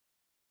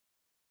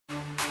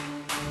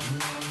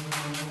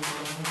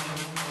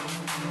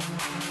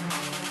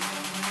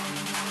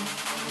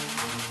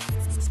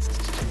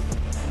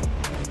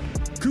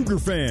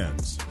Cougar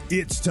fans,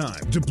 it's time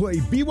to play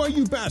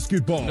BYU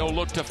basketball. No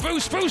look to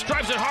Foose. Foose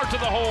drives it hard to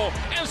the hole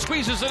and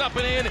squeezes it up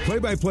and in.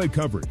 Play-by-play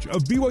coverage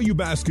of BYU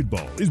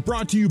basketball is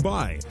brought to you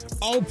by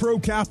All Pro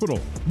Capital,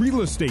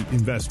 Real Estate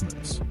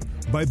Investments.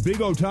 By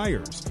Big O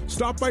Tires.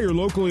 Stop by your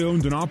locally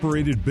owned and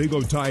operated Big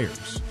O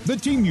Tires, the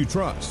team you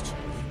trust.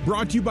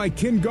 Brought to you by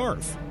Ken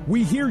Garff,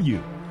 We Hear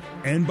You.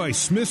 And by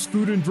Smith's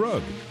Food and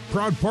Drug,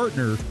 proud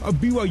partner of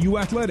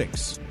BYU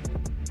Athletics.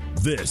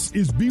 This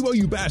is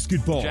BYU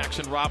basketball.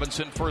 Jackson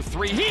Robinson for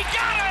three. He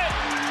got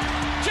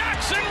it!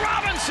 Jackson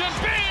Robinson,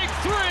 big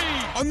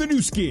three! On the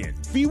new skin,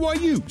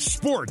 BYU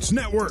Sports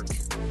Network.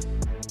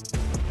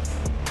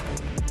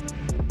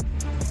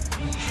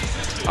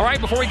 All right,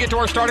 before we get to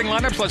our starting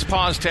lineups, let's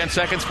pause 10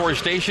 seconds for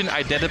station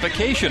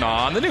identification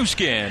on the new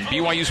skin,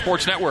 BYU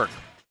Sports Network.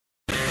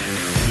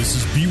 This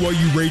is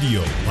BYU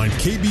Radio on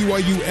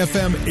KBYU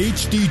FM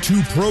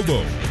HD2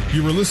 Provo.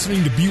 You are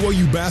listening to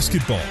BYU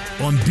basketball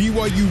on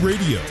BYU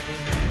Radio.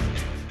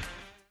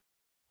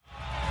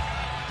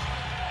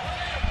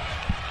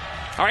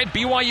 All right,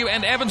 BYU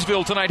and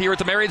Evansville tonight here at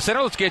the Marriott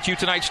Center. Let's get you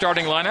tonight's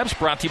starting lineups,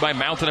 brought to you by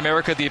Mountain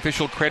America, the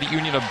official credit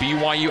union of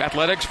BYU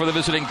Athletics. For the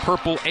visiting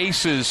Purple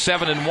Aces,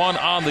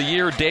 7-1 on the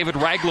year. David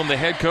Ragland, the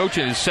head coach,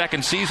 in his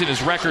second season.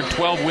 His record,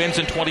 12 wins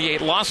and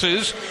 28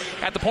 losses.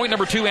 At the point,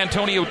 number 2,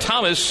 Antonio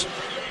Thomas,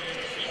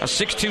 a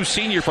 6'2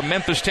 senior from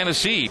Memphis,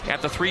 Tennessee.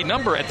 At the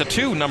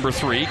 2, number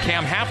 3,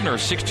 Cam Hafner,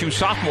 6'2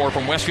 sophomore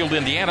from Westfield,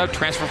 Indiana,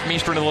 transfer from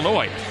Eastern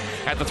Illinois.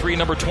 At the 3,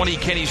 number 20,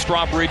 Kenny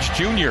Strawbridge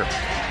Jr.,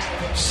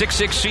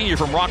 6'6 senior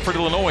from Rockford,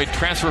 Illinois,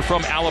 transfer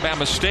from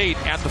Alabama State.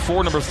 At the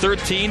 4, number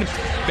 13,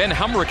 Ben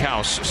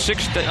Humrickhouse,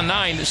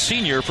 6'9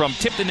 senior from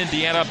Tipton,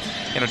 Indiana,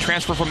 and a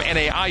transfer from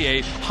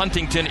NAIA,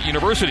 Huntington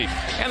University.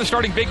 And the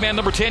starting big man,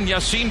 number 10,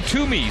 Yassine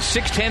Toumi,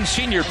 6'10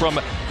 senior from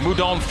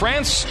Moudon,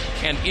 France,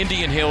 and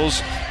Indian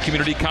Hills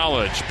Community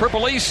College.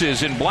 Purple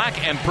Aces in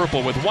black and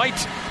purple with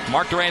white.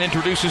 Mark Duran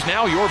introduces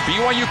now your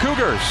BYU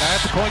Cougars.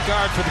 At the point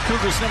guard for the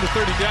Cougars, number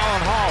 30,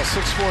 Dallin Hall,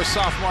 6'4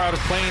 sophomore out of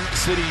Plain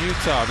City,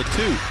 Utah. The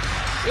 2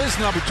 is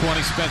number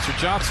 20, Spencer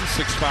Johnson,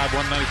 6'5",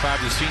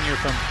 195, the senior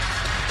from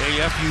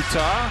AF,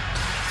 Utah.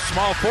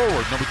 Small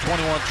forward, number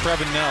 21,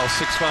 Trevin Nell,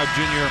 6'5",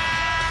 junior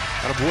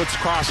out of Woods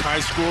Cross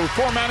High School. The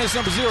 4-man is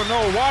number 0,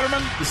 Noah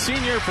Waterman, the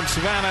senior from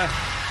Savannah,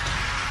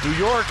 New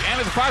York. And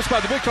at the 5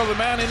 spot, the big color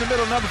man in the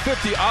middle, number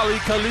 50, Ali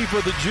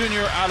Khalifa, the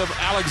junior out of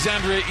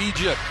Alexandria,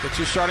 Egypt.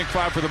 That's your starting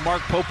 5 for the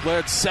Mark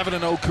Pope-led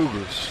 7-0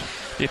 Cougars.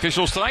 The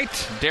officials tonight,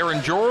 Darren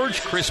George,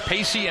 Chris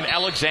Pacey, and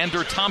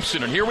Alexander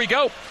Thompson. And here we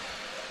go.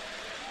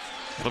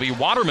 It'll be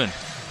Waterman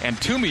and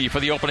Toumi for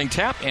the opening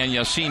tap, and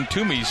Yassine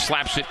Toumi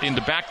slaps it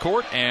into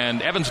backcourt,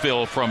 and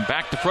Evansville from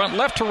back to front,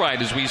 left to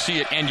right as we see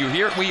it and you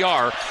hear it. We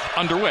are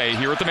underway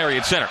here at the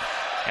Marriott Center.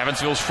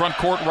 Evansville's front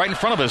court right in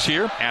front of us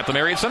here at the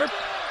Marriott Center.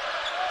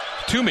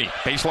 Toumi,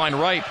 baseline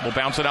right, will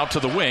bounce it out to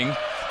the wing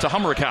to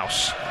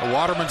Humrickhouse.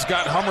 Waterman's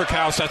got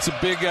Humrickhouse. That's a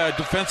big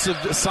defensive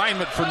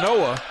assignment for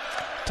Noah.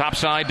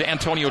 Topside to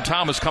Antonio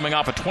Thomas, coming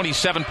off a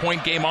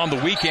 27-point game on the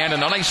weekend.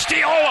 And a nice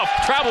steal. A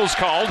travel's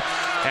called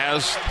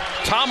as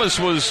Thomas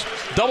was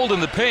doubled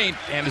in the paint.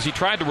 And as he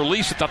tried to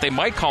release it, thought they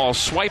might call a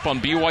swipe on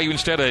BYU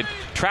instead of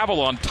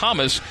travel on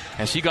Thomas,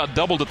 as he got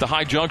doubled at the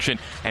high junction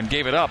and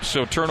gave it up.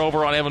 So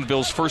turnover on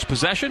Evansville's first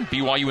possession.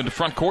 BYU into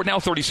front court now,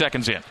 30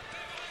 seconds in.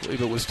 I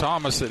believe it was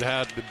Thomas that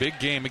had the big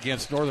game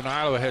against Northern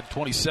Iowa, had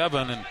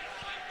 27. And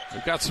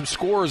we've got some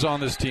scores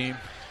on this team.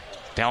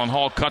 Dallin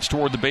Hall cuts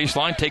toward the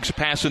baseline, takes a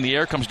pass in the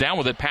air, comes down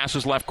with it,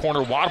 passes left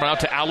corner. Waterman out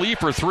to Ali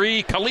for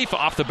 3. Khalifa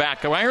off the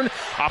back iron.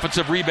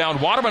 Offensive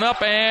rebound. Waterman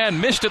up and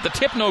missed at the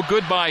tip. No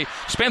good by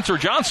Spencer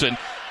Johnson.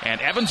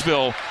 And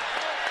Evansville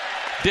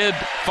did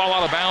fall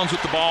out of bounds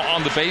with the ball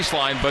on the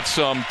baseline, but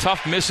some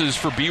tough misses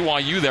for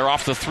BYU there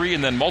off the 3,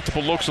 and then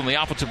multiple looks on the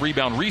offensive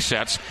rebound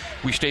resets.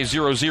 We stay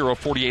 0-0,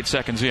 48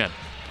 seconds in.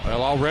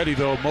 Well, already,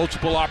 though,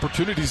 multiple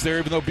opportunities there.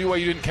 Even though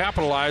BYU didn't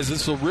capitalize,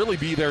 this will really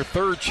be their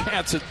third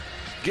chance at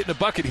getting a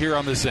bucket here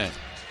on this end.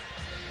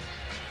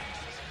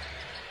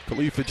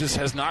 Khalifa just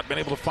has not been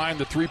able to find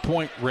the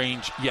three-point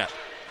range yet.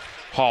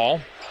 Hall,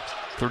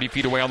 30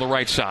 feet away on the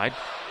right side,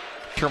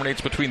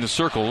 terminates between the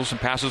circles and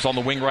passes on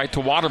the wing right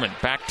to Waterman.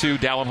 Back to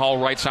Dallin Hall,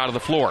 right side of the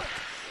floor.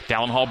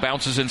 Dallin Hall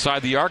bounces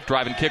inside the arc,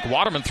 drive and kick.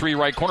 Waterman, 3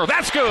 right corner.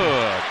 That's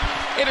good!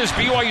 It is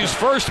BYU's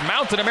first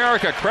Mountain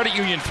America Credit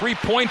Union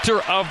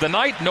three-pointer of the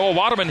night. Noah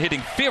Waterman hitting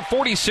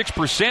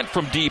 46%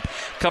 from deep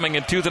coming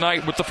into the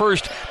night with the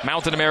first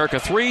Mountain America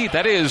 3.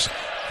 That is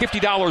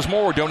 $50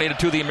 more donated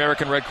to the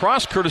American Red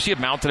Cross, courtesy of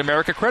Mountain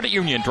America Credit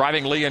Union.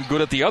 Driving Lee and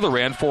good at the other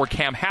end for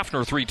Cam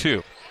Hafner,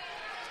 3-2.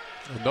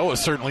 Noah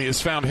certainly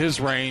has found his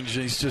range.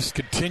 He just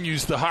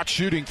continues the hot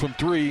shooting from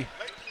 3.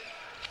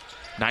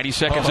 90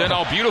 seconds in.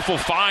 Oh, beautiful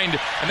find.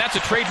 And that's a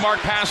trademark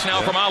pass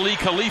now from Ali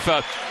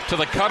Khalifa to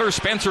the cutter,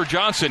 Spencer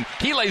Johnson.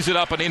 He lays it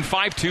up and in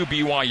 5-2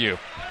 BYU.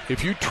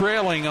 If you're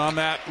trailing on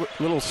that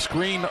little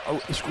screen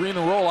and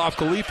roll off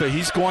Khalifa,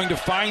 he's going to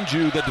find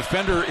you. The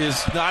defender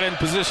is not in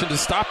position to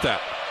stop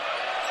that.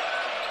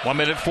 1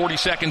 minute, 40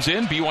 seconds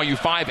in. BYU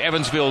 5,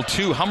 Evansville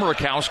 2.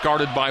 Hummerhouse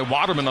guarded by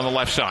Waterman on the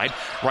left side.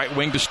 Right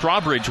wing to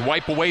Strawbridge.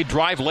 Wipe away,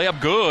 drive, layup,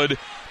 good.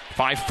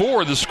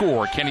 5-4 the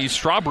score. Kenny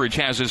Strawbridge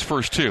has his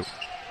first 2.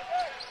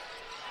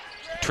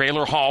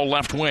 Traylor Hall,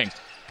 left wing.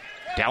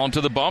 Dallin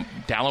to the bump.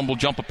 Dallin will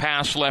jump a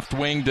pass left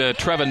wing to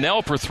Trevin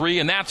Nell for 3,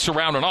 and that's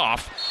around and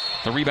off.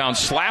 The rebound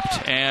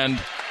slapped, and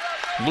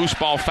loose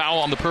ball foul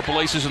on the Purple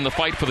Aces in the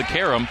fight for the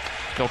carom.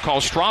 They'll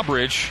call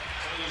Strawbridge.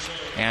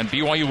 And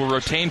BYU will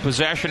retain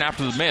possession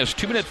after the miss.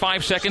 2 minutes,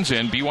 5 seconds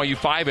in. BYU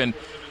 5 and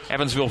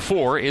Evansville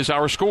 4 is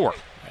our score.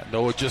 And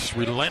Noah just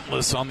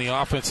relentless on the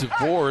offensive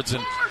boards.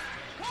 And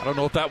I don't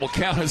know if that will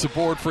count as a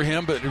board for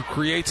him, but it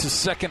creates a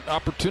second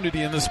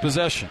opportunity in this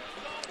possession.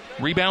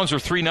 Rebounds are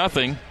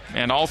 3-0,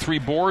 and all 3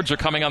 boards are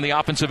coming on the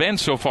offensive end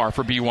so far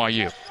for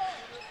BYU.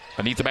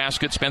 Beneath the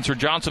basket, Spencer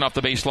Johnson off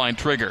the baseline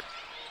trigger.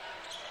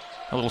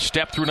 A little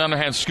step through an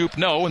underhand scoop,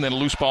 no, and then a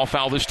loose ball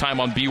foul this time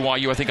on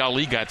BYU. I think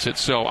Ali gets it,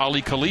 so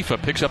Ali Khalifa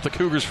picks up the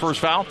Cougars' first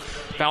foul.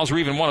 Fouls are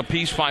even 1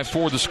 apiece,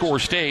 5-4, the score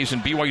stays,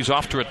 and BYU's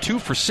off to a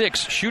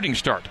 2-for-6 shooting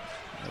start.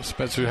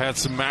 Spencer had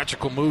some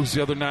magical moves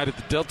the other night at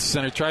the Delta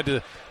Center. Tried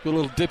to do a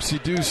little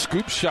dipsy-do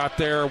scoop shot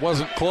there.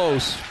 Wasn't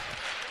close.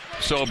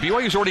 So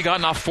BYU's already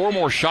gotten off 4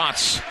 more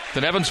shots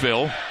than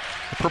Evansville.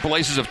 The Purple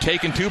Aces have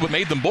taken 2, but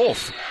made them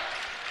both.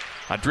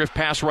 A drift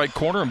pass right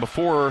corner, and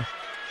before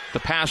the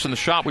pass and the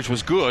shot, which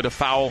was good, a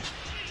foul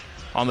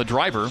on the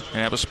driver, and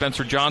that was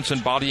Spencer Johnson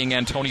bodying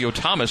Antonio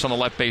Thomas on the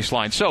left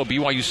baseline. So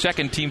BYU's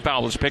second team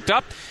foul is picked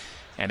up,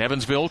 and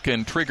Evansville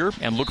can trigger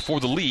and look for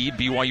the lead.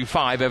 BYU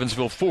 5,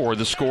 Evansville 4,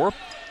 the score.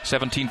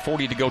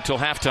 17:40 to go till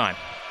halftime.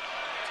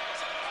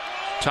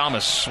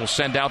 Thomas will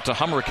send out to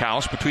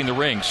Hummerhouse between the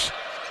rings.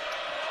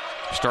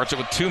 Starts it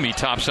with Toomey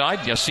topside.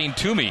 Yassine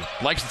Toomey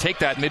likes to take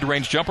that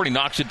mid-range jumper, and he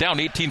knocks it down,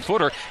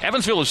 18-footer.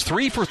 Evansville is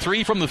 3 for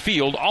 3 from the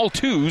field, all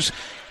 2s,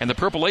 and the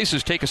Purple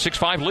Aces take a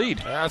 6-5 lead.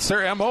 That's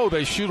their M.O.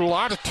 They shoot a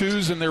lot of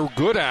 2s, and they're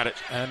good at it,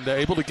 and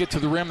able to get to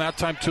the rim. That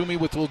time Toomey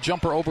with a little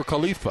jumper over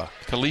Khalifa.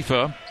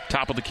 Khalifa,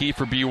 top of the key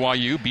for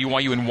BYU.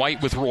 BYU in white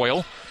with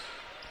Royal.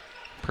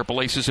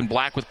 Purple Aces in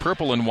black with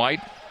purple and white.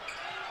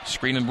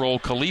 Screen and roll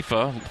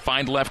Khalifa.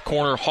 Find left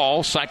corner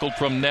Hall. Cycled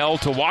from Nell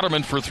to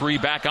Waterman for 3.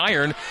 Back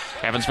iron.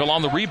 Evansville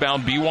on the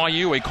rebound.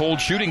 BYU a cold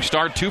shooting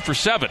start. 2 for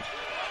 7.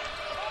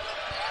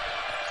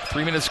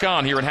 3 minutes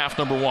gone here in half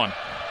number 1.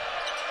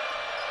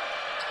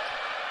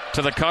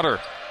 To the cutter.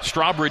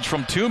 Strawbridge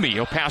from Toomey.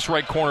 He'll pass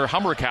right corner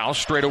Hummerhouse.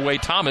 Straight away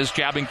Thomas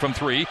jabbing from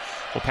 3.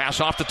 Will pass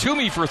off to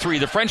Toomey for 3.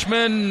 The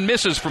Frenchman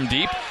misses from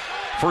deep.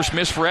 First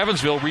miss for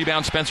Evansville.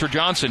 Rebound Spencer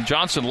Johnson.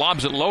 Johnson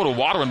lobs it low to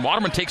Waterman.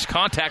 Waterman takes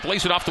contact.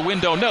 Lays it off the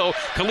window. No.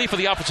 Khalifa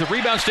the offensive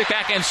rebound. Stick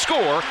back and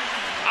score.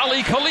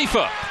 Ali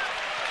Khalifa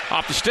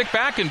off the stick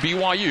back, and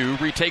BYU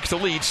retakes the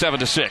lead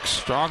 7-6.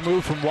 Strong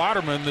move from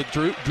Waterman that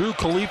drew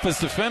Khalifa's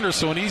defender,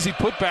 so an easy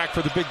putback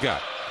for the big guy.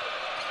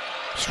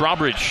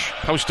 Strawbridge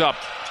post up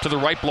to the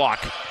right block.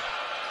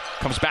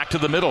 Comes back to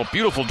the middle.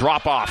 Beautiful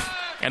drop off.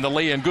 And the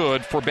lay-in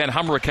good for Ben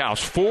Hummerhouse.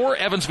 4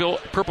 Evansville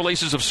Purple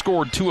Aces have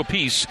scored 2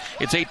 apiece.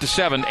 It's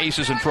 8-7,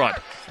 Aces in front.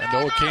 And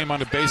Noah came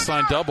on a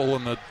baseline double,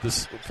 and the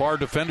far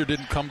defender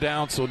didn't come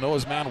down, so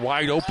Noah's man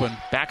wide open.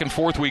 Back and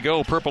forth we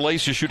go. Purple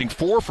Aces shooting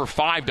 4 for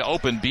 5 to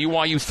open.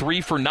 BYU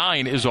 3 for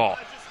 9 is all.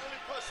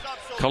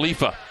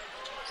 Khalifa,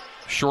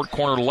 short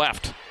corner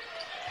left.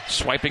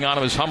 Swiping on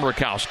him is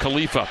Hummerhouse.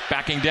 Khalifa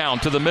backing down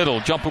to the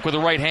middle. Jump hook with the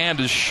right hand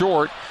is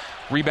short.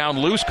 Rebound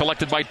loose,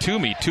 collected by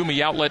Toomey.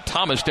 Toomey outlet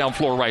Thomas down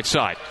floor right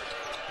side.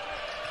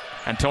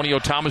 Antonio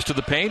Thomas to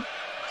the paint.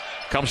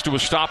 Comes to a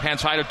stop,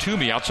 hands high to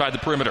Toomey outside the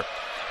perimeter.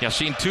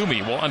 Yassine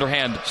Toomey will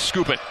underhand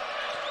scoop it.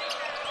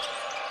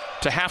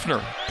 To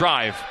Hafner.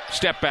 Drive.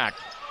 Step back.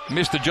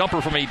 Missed the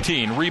jumper from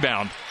 18.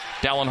 Rebound.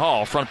 Dallin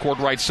Hall, front court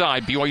right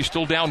side. BYU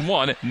still down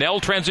 1. Nell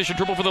transition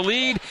triple for the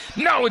lead.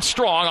 No, it's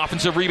strong.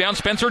 Offensive rebound.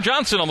 Spencer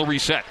Johnson on the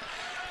reset.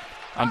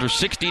 Under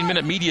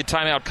 16-minute media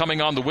timeout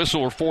coming on the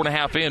whistle. We're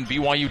 4.5 in.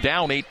 BYU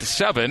down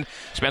 8-7.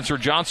 Spencer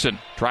Johnson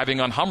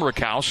driving on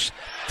Hummerhouse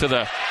to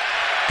the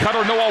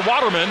cutter Noah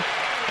Waterman.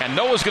 And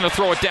Noah's going to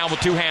throw it down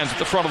with 2 hands at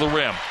the front of the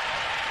rim.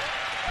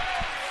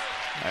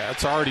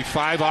 That's already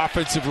 5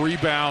 offensive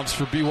rebounds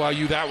for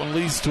BYU. That one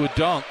leads to a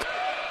dunk.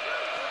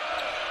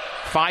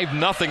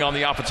 5-0 on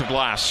the offensive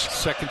glass.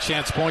 Second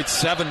chance point,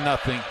 7-0.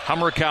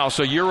 Hummerhouse,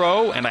 a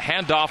euro and a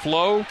handoff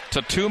low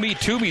to Toomey.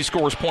 Toomey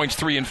scores points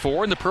 3 and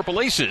 4, and the Purple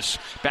Aces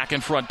back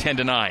in front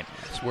 10-9.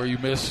 That's where you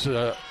miss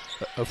a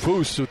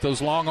Foose with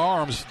those long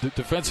arms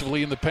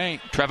defensively in the paint.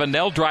 Trevin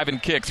Nell drive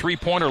and kick.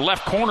 3-pointer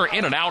left corner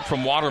in and out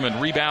from Waterman.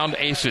 Rebound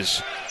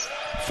Aces.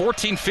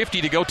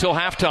 14:50 to go till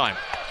halftime.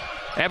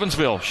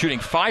 Evansville shooting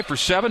 5 for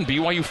 7.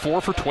 BYU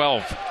 4 for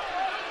 12.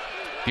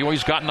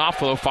 BYU's gotten off,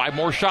 though, 5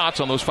 more shots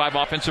on those 5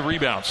 offensive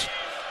rebounds.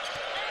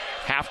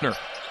 Hafner,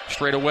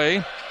 straight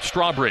away,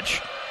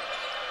 Strawbridge.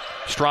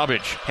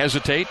 Strawbridge,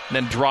 hesitate,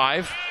 then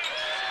drive.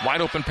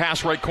 Wide open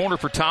pass right corner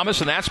for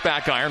Thomas, and that's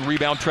back iron.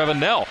 Rebound Trevin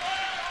Nell.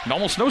 And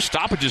almost no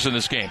stoppages in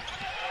this game.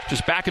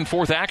 Just back and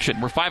forth action.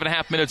 We're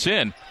 5.5 minutes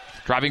in.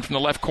 Driving from the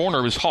left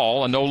corner is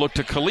Hall. A no look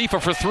to Khalifa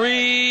for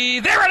 3.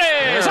 There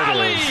it is!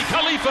 Ali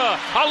Khalifa!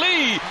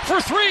 Ali for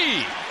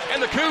three.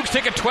 And the Cougs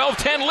take a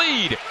 12-10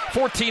 lead.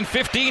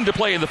 14-15 to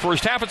play in the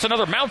first half. It's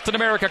another Mountain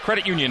America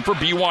Credit Union for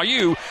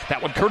BYU.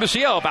 That one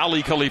courtesy of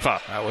Ali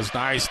Khalifa. That was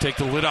nice. Take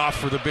the lid off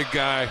for the big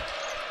guy.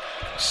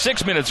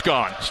 6 minutes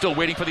gone. Still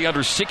waiting for the under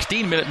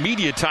 16-minute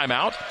media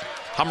timeout.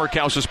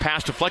 Hummerkaus's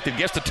pass deflected,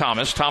 gets to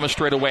Thomas. Thomas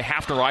straight away,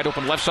 Hafner right,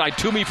 open left side.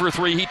 Toomey for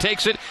three. He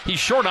takes it. He's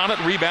short on it.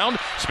 Rebound,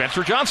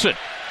 Spencer Johnson.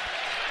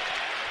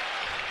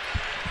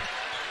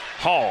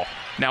 Hall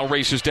now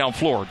races down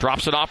floor.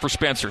 Drops it off for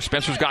Spencer.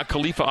 Spencer's got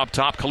Khalifa up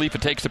top. Khalifa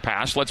takes the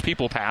pass, lets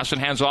people pass,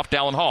 and hands off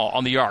Dallin Hall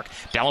on the arc.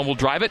 Dallin will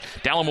drive it.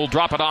 Dallin will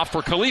drop it off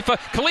for Khalifa.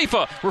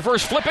 Khalifa,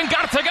 reverse flipping,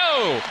 got it to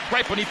go!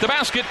 Right beneath the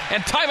basket,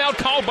 and timeout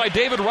called by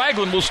David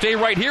Ragland. Will stay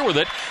right here with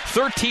it.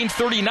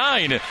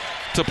 13:39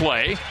 to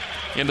play.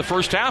 In the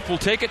first half, we'll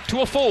take it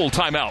to a full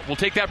timeout. We'll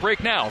take that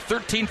break now.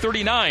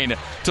 13:39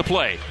 to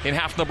play in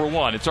half number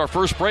one. It's our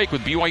first break with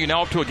BYU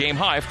now up to a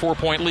game-high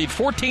 4-point lead,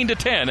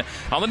 14-10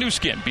 on the new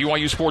skin,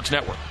 BYU Sports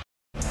Network.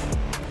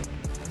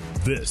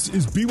 This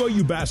is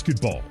BYU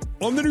basketball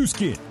on the new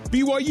skin,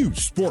 BYU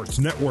Sports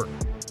Network.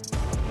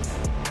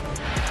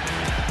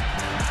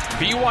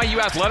 BYU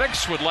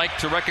Athletics would like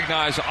to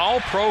recognize All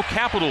Pro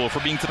Capital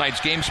for being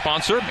tonight's game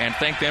sponsor and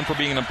thank them for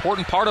being an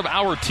important part of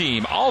our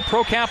team. All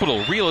Pro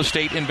Capital, real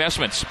estate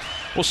investments.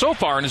 Well, so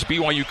far in his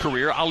BYU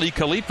career, Ali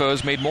Khalifa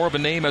has made more of a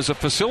name as a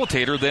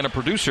facilitator than a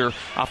producer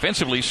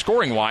offensively,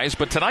 scoring-wise.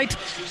 But tonight,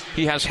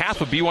 he has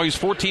half of BYU's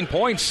 14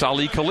 points.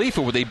 Ali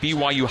Khalifa with a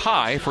BYU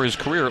high for his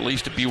career, at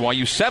least at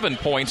BYU 7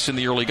 points in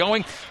the early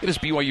going. It is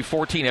BYU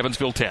 14,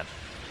 Evansville 10.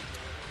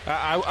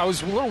 I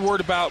was a little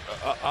worried about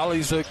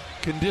Ali's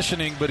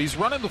conditioning, but he's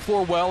running the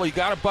floor well. He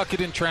got a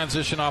bucket in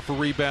transition off a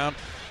rebound.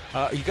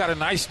 He got a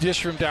nice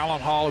dish from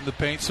Dallin Hall in the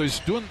paint, so he's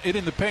doing it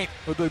in the paint.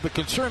 But the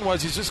concern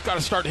was he's just got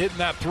to start hitting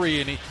that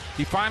three, and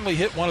he finally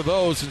hit one of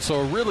those, and so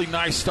a really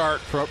nice start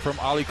from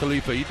Ali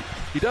Khalifa.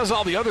 He does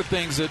all the other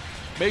things that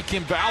make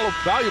him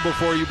valuable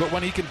for you, but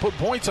when he can put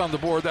points on the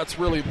board, that's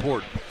really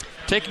important.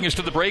 Taking us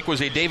to the break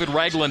was a David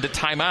Ragland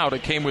timeout.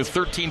 It came with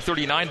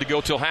 13:39 to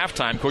go till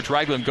halftime. Coach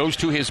Ragland goes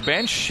to his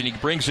bench, and he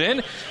brings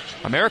in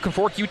American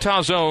Fork,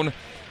 Utah's own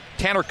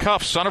Tanner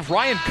Cuff, son of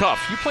Ryan Cuff.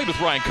 You played with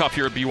Ryan Cuff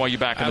here at BYU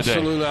back in the day.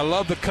 Absolutely. I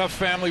love the Cuff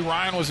family.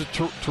 Ryan was a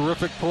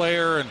terrific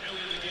player, and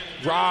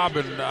Rob,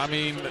 and I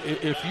mean,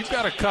 if you've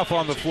got a Cuff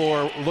on the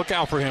floor, look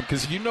out for him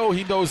because you know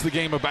he knows the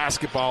game of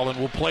basketball and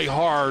will play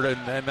hard,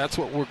 and that's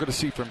what we're going to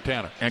see from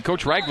Tanner. And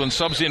Coach Ragland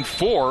subs in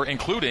four,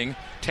 including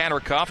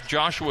Tanner Cuff,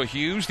 Joshua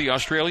Hughes, the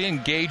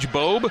Australian, Gage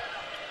Bobe,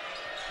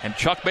 and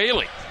Chuck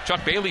Bailey.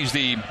 Chuck Bailey's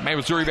the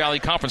Missouri Valley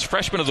Conference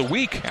Freshman of the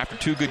Week after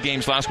two good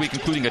games last week,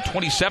 including a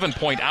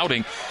 27-point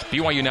outing.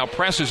 BYU now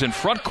presses in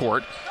front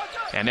court,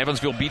 and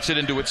Evansville beats it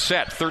into its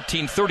set.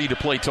 13:30 to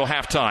play till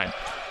halftime.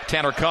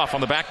 Tanner Cuff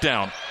on the back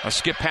down. A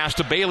skip pass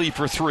to Bailey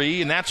for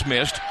three, and that's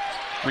missed.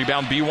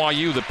 Rebound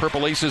BYU. The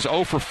Purple Aces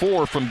 0 for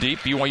 4 from deep.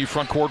 BYU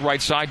front court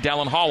right side.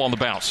 Dallin Hall on the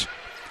bounce.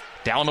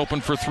 Dallin open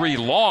for three.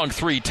 Long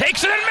three.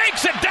 Takes it and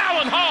makes it.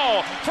 Dallin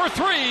Hall for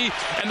three.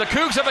 And the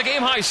Cougs have a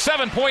game-high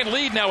 7-point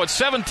lead now at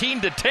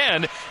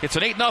 17-10. It's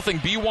an 8-0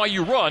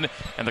 BYU run.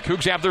 And the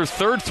Cougs have their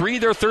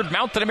third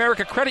Mountain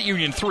America Credit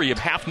Union three of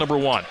half number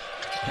one.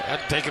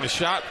 Hadn't taken a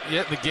shot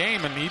yet in the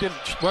game, and he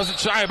wasn't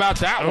shy about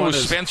that one.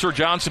 Spencer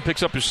Johnson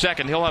picks up his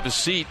second. He'll have his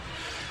seat.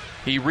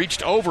 He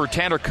reached over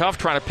Tanner Cuff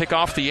trying to pick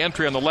off the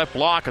entry on the left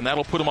block, and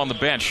that'll put him on the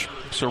bench.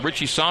 So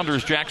Richie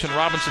Saunders, Jackson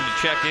Robinson to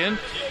check in,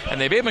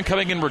 and they may have been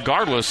coming in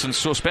regardless, and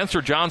so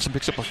Spencer Johnson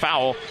picks up a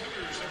foul,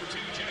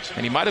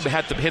 and he might have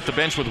had to hit the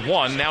bench with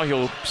one. Now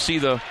he'll see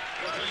the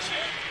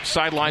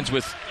sidelines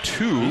with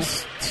two.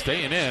 He's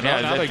staying in. Yeah,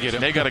 now they get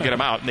him. They got to get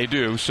him out, and they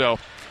do. So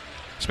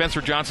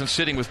Spencer Johnson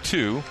sitting with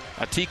two.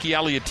 Atiki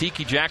Ali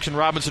Atiki, Jackson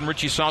Robinson,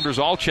 Richie Saunders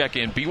all check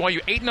in.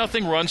 BYU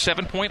 8-0 run,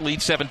 7-point lead,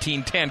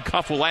 17-10.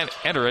 Cuff will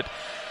enter it.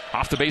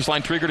 Off the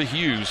baseline trigger to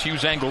Hughes.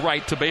 Hughes angle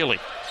right to Bailey.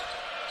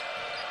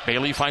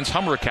 Bailey finds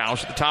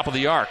Hummerkaus at the top of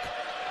the arc.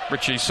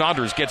 Richie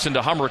Saunders gets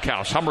into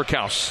Hummerkaus.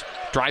 Hummerkaus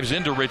drives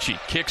into Richie.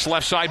 Kicks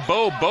left side.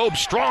 Bobe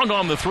strong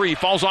on the three.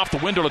 Falls off the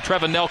window to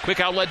Trevin Nell.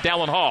 Quick outlet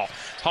Dallin Hall.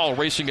 Hall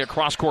racing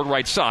across court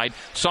right side.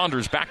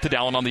 Saunders back to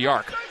Dallin on the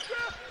arc.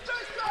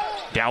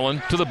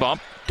 Dallin to the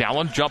bump.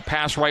 Dallin jump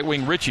pass right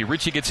wing Richie.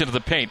 Richie gets into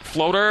the paint.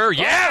 Floater.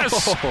 Yes!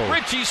 Oh.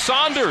 Richie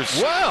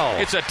Saunders. Well.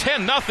 It's a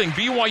 10-0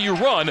 BYU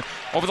run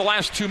over the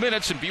last 2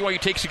 minutes, and BYU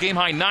takes a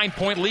game-high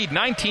 9-point lead,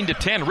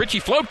 19-10. Richie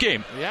float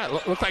game. Yeah, it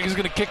looked like he was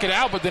going to kick it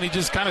out, but then he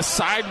just kind of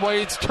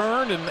sideways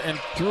turned and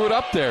threw it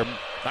up there.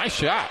 Nice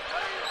shot.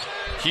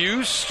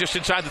 Hughes just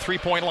inside the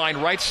three-point line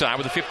right side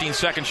with a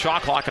 15-second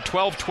shot clock, a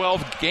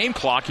 12-12 game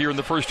clock here in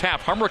the first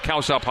half.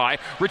 Hummerkaus up high.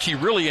 Richie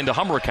really into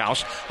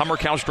Hummerkaus.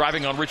 Hummerkaus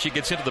driving on Richie,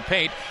 gets into the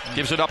paint,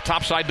 gives it up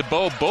topside to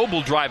Bobe. Bobe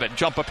will drive it,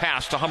 jump a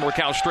pass to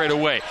Hummerkaus straight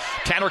away.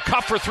 Tanner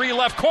Cuff for three,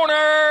 left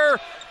corner.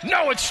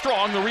 No, it's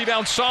strong. The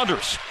rebound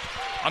Saunders.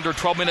 Under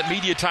 12-minute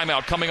media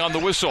timeout coming on the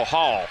whistle.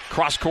 Hall,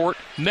 cross court,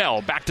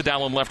 Nell, back to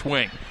Dallin left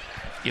wing.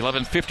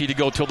 11:50 to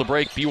go till the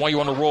break. BYU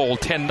on a roll,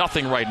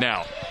 10-0 right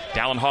now.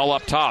 Dallin Hall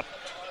up top.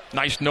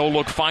 Nice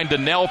no-look find to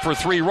Nell for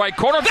three, right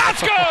corner. That's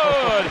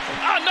good!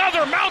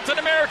 Another Mountain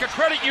America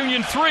Credit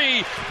Union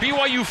three.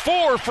 BYU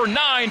 4 for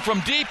 9 from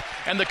deep.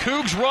 And the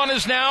Cougs' run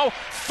is now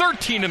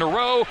 13 in a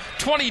row,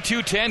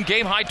 22-10,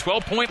 game-high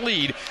 12-point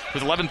lead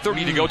with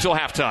 11:30 to go till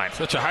halftime.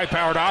 Such a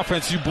high-powered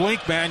offense. You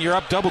blink, man, you're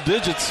up double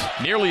digits.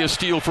 Nearly a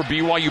steal for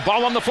BYU.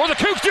 Ball on the floor. The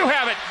Cougs do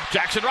have it.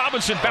 Jackson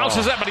Robinson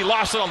bounces it, but he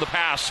lost it on the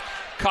pass.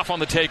 Cuff on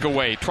the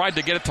takeaway. Tried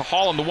to get it to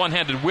Hall on the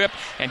one-handed whip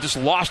and just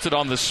lost it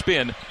on the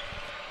spin.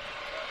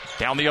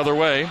 Down the other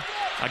way.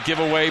 A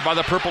giveaway by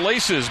the Purple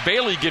Aces.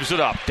 Bailey gives it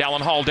up.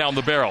 Dallin Hall down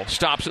the barrel.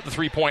 Stops at the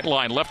three-point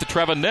line. Left to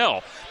Trevor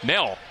Nell.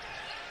 Nell.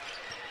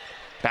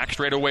 Back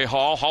straight away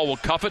Hall. Hall will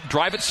cuff it,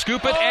 drive it,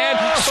 scoop it,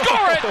 and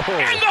score it!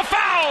 And the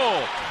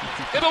foul!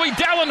 It'll be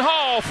Dallin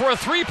Hall for a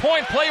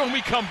three-point play when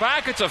we come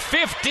back. It's a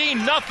 15-0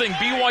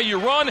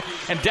 BYU run,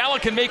 and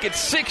Dallin can make it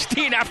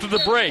 16 after the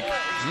break.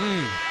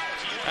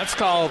 That's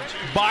called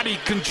body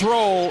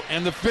control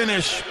and the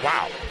finish.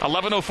 Wow.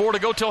 11:04 to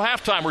go till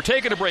halftime. We're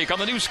taking a break on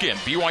the new skin,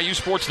 BYU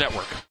Sports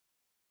Network.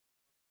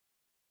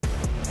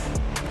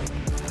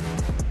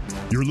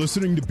 You're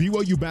listening to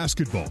BYU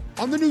Basketball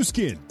on the new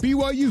skin,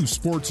 BYU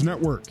Sports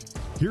Network.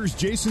 Here's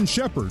Jason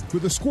Shepard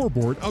with a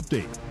scoreboard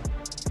update.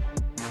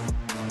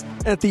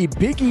 At the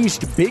Big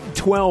East Big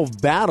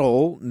 12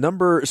 battle,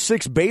 number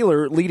 6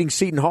 Baylor leading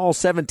Seton Hall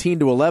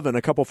 17-11.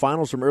 A couple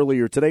finals from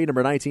earlier today.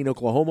 Number 19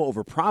 Oklahoma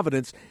over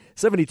Providence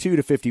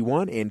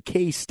 72-51, and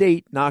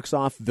K-State knocks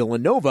off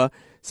Villanova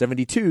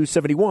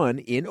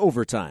 72-71 in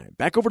overtime.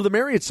 Back over to the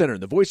Marriott Center,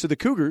 the voice of the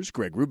Cougars,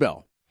 Greg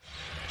Wrubell.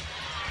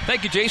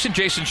 Thank you, Jason.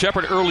 Jason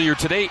Shepard earlier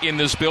today in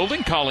this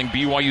building calling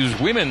BYU's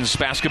women's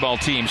basketball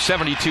team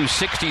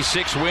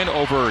 72-66 win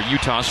over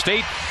Utah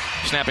State,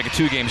 snapping a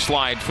 2-game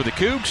slide for the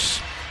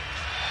Cougs.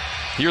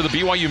 Here are the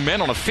BYU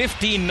men on a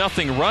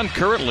 15-0 run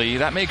currently.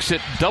 That makes it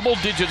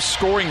double-digit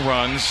scoring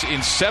runs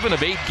in 7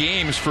 of 8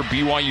 games for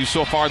BYU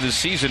so far this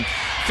season.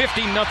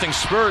 15-0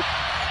 spurt,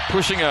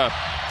 pushing a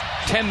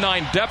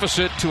 10-9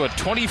 deficit to a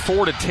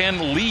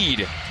 24-10 lead.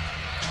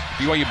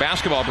 BYU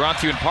basketball brought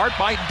to you in part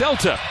by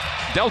Delta.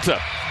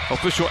 Delta,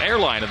 official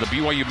airline of the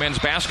BYU men's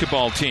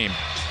basketball team.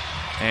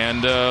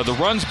 And the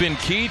run's been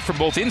keyed from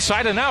both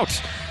inside and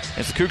out,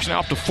 as the Cougs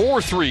now up to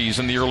 4 threes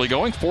in the early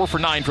going, 4 for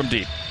 9 from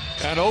deep.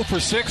 And 0 for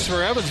 6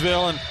 for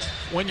Evansville. And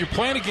when you're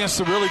playing against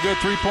a really good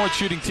three-point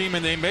shooting team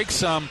and they make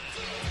some,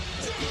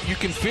 you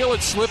can feel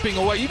it slipping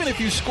away. Even if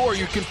you score,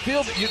 you can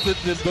feel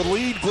the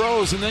lead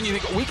grows, and then you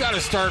think, we got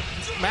to start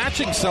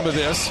matching some of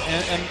this.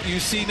 And you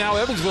see now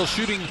Evansville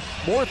shooting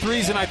more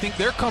threes than I think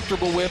they're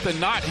comfortable with and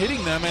not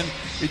hitting them, and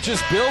it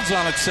just builds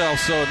on itself.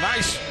 So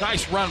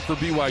nice run for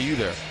BYU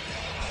there.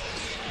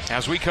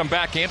 As we come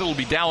back in, it'll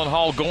be Dallin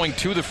Hall going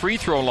to the free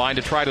throw line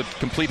to try to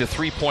complete a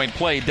 3-point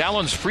play.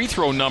 Dallin's free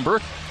throw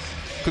number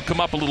could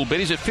come up a little bit.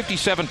 He's at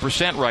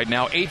 57% right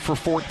now, 8 for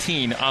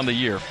 14 on the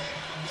year.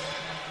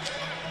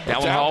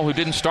 Dallin Hall, who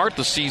didn't start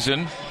the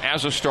season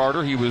as a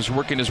starter, he was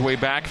working his way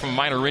back from a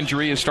minor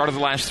injury. He started the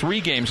last 3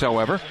 games,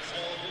 however.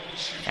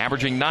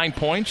 Averaging 9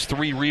 points,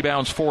 3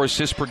 rebounds, 4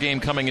 assists per game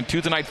coming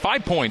into the night.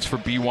 5 points for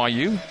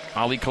BYU.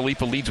 Ali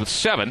Khalifa leads with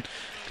 7.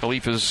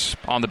 Khalifa's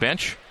on the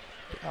bench.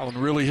 Allen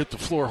really hit the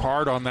floor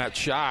hard on that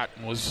shot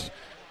and was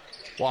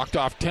walked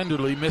off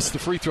tenderly, missed the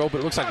free throw, but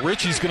it looks like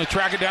Richie's going to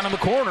track it down in the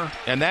corner.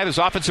 And that is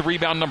offensive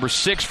rebound number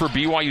 6 for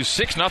BYU.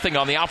 6-0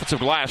 on the offensive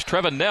glass.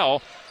 Trevor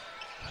Nell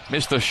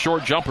missed a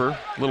short jumper,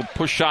 little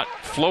push shot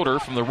floater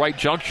from the right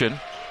junction,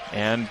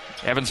 and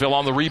Evansville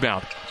on the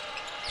rebound.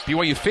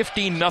 BYU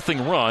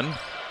 15-0 run.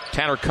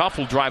 Tanner Cuff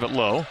will drive it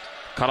low.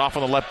 Cut off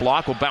on the left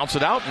block, will bounce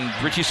it out,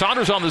 and Richie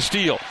Saunders on the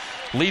steal.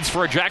 Leads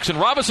for Jackson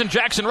Robinson.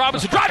 Jackson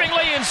Robinson driving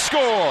lay-in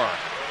score.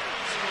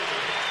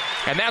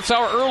 And that's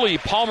our early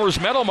Palmer's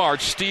Metal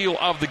Mart steal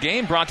of the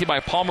game, brought to you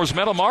by Palmer's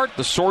Metal Mart,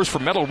 the source for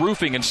metal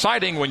roofing and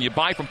siding. When you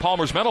buy from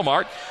Palmer's Metal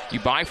Mart, you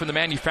buy from the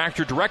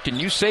manufacturer direct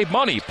and you save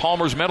money.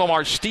 Palmer's Metal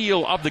Mart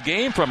steal of the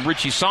game from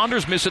Richie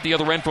Saunders. Miss at the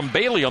other end from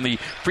Bailey on the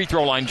free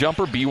throw line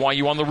jumper.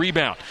 BYU on the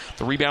rebound.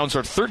 The rebounds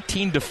are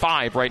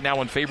 13-5 right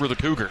now in favor of the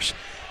Cougars.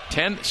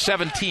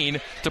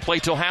 10-17 to play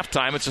till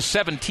halftime. It's a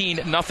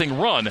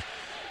 17-0 run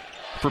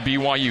for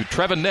BYU.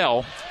 Trevor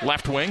Nell,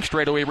 left wing,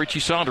 straightaway Richie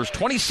Saunders.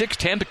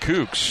 26-10 to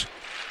Cougs.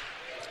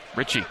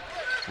 Richie,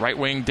 right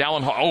wing,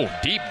 Dallin Hall. Oh,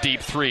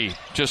 deep three.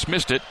 Just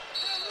missed it.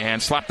 And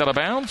slapped out of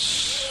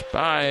bounds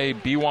by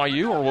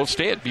BYU, or will it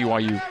stay at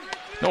BYU?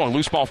 No, a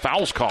loose ball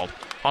foul's called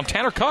on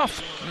Tanner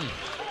Cuff.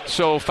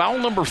 So foul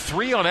number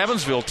 3 on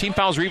Evansville. Team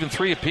fouls are even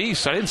 3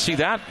 apiece. I didn't see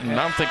that. And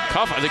I think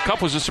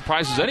Cuff was as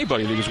surprised as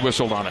anybody that he was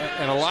whistled on it.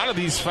 And a lot of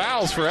these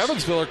fouls for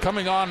Evansville are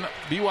coming on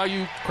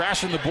BYU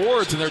crashing the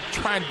boards, and they're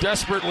trying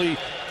desperately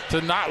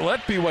to not let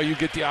BYU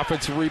get the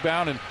offensive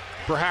rebound and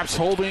perhaps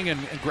holding and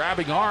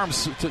grabbing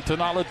arms to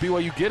not let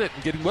BYU get it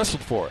and getting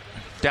whistled for it.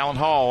 Dallin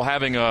Hall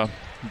having a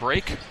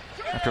break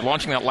after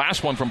launching that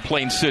last one from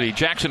Plain City.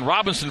 Jackson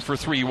Robinson for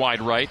 3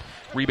 wide right.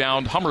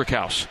 Rebound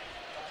Hummerkaus.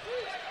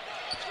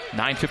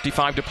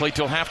 9:55 to play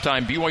till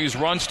halftime. BYU's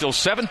run still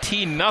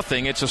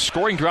 17-0. It's a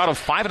scoring drought of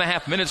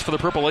 5.5 minutes for the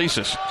Purple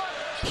Aces.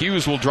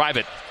 Hughes will drive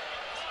it.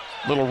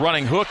 Little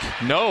running hook.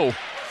 No.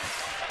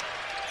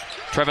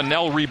 Trevin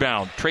Nell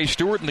rebound. Trey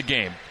Stewart in the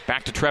game.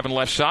 Back to Trevin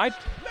left side.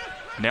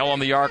 Nell on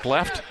the arc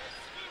left.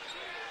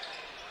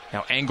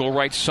 Now angle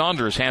right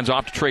Saunders. Hands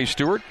off to Trey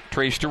Stewart.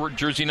 Trey Stewart,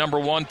 jersey number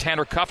 1.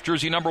 Tanner Cuff,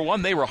 jersey number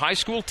 1. They were high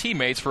school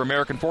teammates for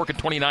American Fork in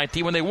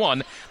 2019 when they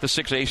won the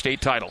 6A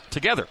state title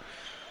together.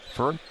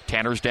 For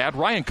Tanner's dad,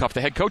 Ryan Cuff,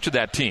 the head coach of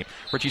that team.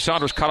 Richie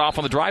Saunders cut off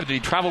on the drive. Did he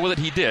travel with it?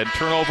 He did.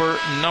 Turnover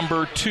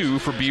number 2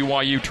 for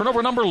BYU.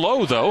 Turnover number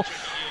low, though.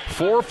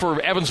 4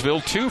 for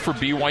Evansville, 2 for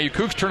BYU.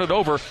 Cougs turn it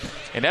over.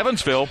 And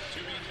Evansville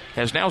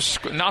has now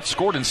not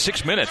scored in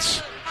 6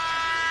 minutes.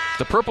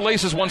 The Purple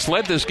Aces once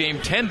led this game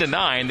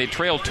 10-9. They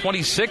trailed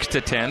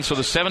 26-10, so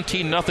the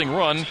 17-0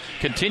 run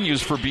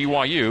continues for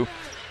BYU.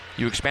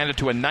 You expanded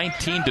to a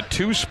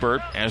 19-2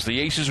 spurt as the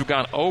Aces have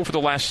gone 0 for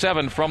the last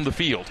 7 from the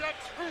field.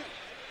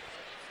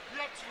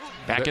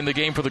 Back in the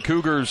game for the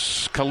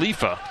Cougars,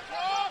 Khalifa.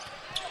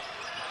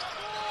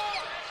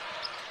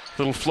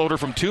 Little floater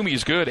from Toomey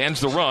is good,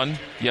 ends the run.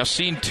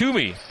 Yassine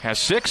Toomey has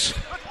 6.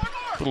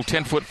 Little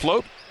 10-foot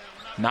float.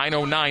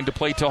 9:09 to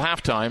play till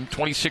halftime.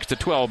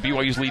 26-12.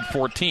 BYU's lead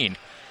 14.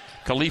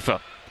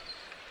 Khalifa.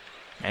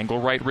 Angle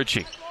right,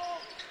 Ritchie.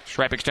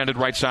 Stripe extended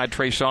right side,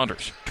 Trey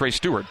Saunders. Trey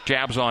Stewart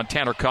jabs on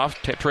Tanner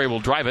Cuff. Trey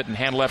will drive it and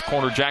hand left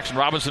corner Jackson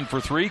Robinson for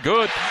 3.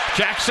 Good.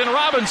 Jackson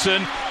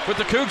Robinson with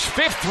the Cougs'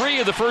 5th 3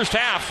 of the first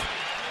half.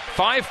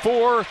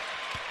 5-4,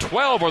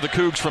 12 are the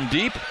Cougs from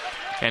deep.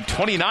 And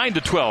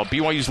 29-12.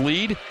 BYU's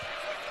lead.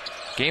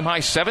 Game high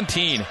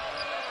 17.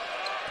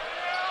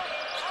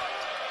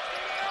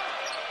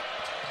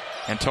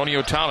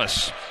 Antonio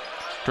Thomas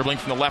dribbling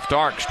from the left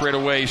arc, straight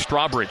away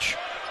Strawbridge.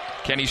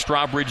 Kenny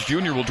Strawbridge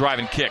Jr. will drive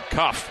and kick.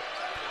 Cuff,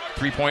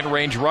 3-point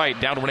range right,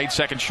 down to an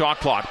 8-second shot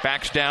clock.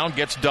 Backs down,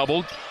 gets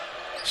doubled.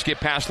 Skip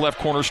past left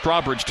corner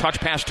Strawbridge, touch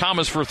past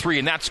Thomas for 3,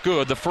 and that's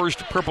good. The first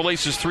Purple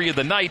Aces 3 of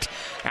the night.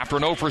 After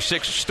an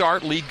 0-for-6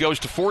 start, lead goes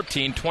to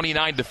 14,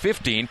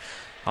 29-15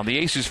 on the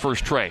Aces'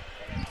 first tray.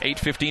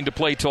 8:15 to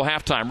play till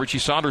halftime. Richie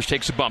Saunders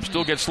takes a bump,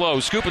 still gets slow,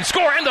 scoop and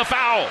score, and the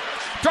foul.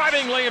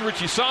 Driving lane,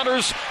 Richie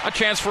Saunders, a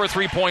chance for a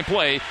 3-point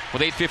play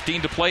with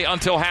 8:15 to play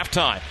until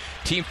halftime.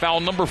 Team foul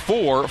number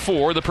 4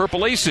 for the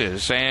Purple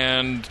Aces,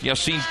 and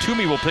Yassine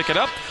Toomey will pick it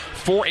up.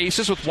 4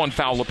 Aces with 1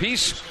 foul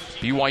apiece.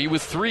 BYU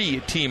with 3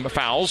 team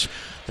fouls.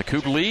 The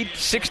Cougar lead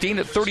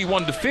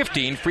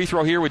 16-31-15. Free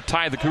throw here would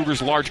tie the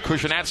Cougars' large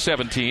cushion at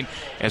 17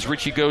 as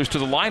Richie goes to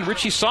the line.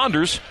 Richie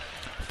Saunders,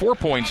 4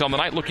 points on the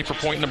night, looking for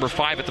point number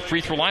 5 at the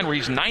free throw line, where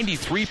he's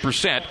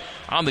 93%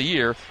 on the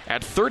year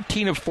at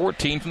 13 of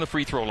 14 from the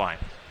free throw line.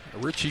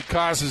 Richie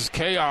causes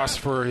chaos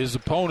for his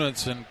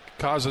opponents and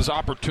causes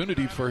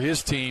opportunity for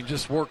his team.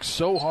 Just works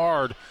so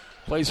hard,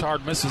 plays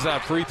hard, misses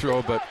that free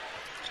throw, but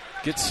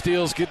gets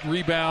steals, gets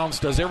rebounds,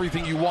 does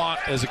everything you want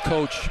as a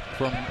coach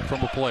from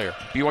a player.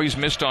 BYU's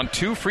missed on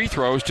 2 free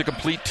throws to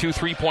complete 2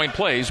 3-point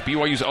plays.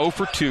 BYU's 0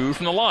 for 2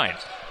 from the line.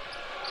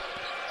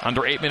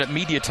 Under 8-minute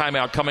media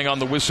timeout coming on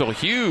the whistle.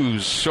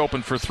 Hughes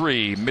open for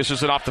 3.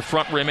 Misses it off the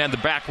front rim and the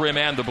back rim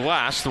and the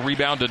blast. The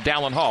rebound to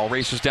Dallin Hall.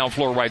 Races down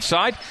floor right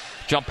side.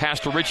 Jump pass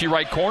to Richie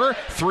right corner.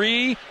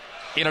 3.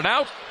 In and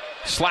out.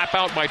 Slap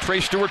out by Trey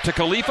Stewart to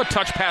Khalifa.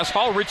 Touch pass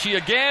Hall. Richie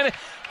again.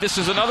 This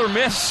is another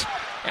miss.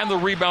 And the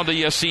rebound to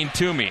Yassine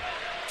Toomey.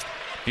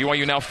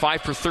 BYU now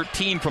 5 for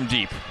 13 from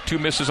deep. 2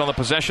 misses on the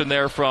possession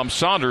there from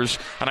Saunders.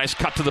 A nice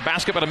cut to the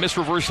basket, but a missed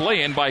reverse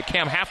lay-in by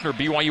Cam Hafner.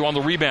 BYU on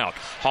the rebound.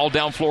 Hall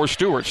down floor,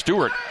 Stewart.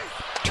 Stewart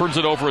turns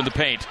it over in the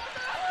paint.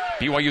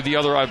 BYU the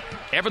other,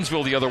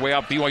 Evansville the other way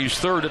out. BYU's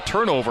third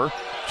turnover.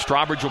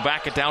 Strawbridge will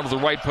back it down to the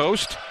right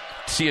post.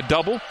 See a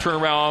double,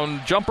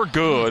 turnaround jumper,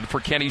 good for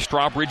Kenny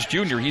Strawbridge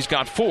Jr. He's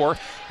got 4,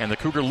 and the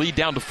Cougar lead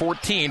down to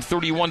 14,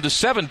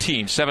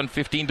 31-17.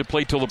 7:15 to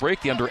play till the break.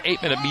 The under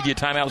 8-minute media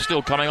timeout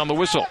still coming on the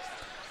whistle.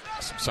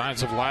 Some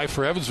signs of life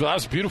for Evansville. That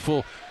was a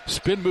beautiful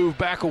spin move,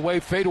 back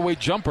away, fadeaway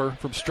jumper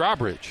from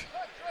Strawbridge.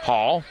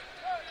 Hall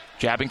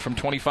jabbing from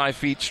 25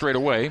 feet straight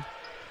away.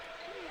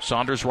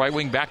 Saunders right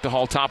wing back to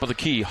Hall, top of the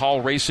key.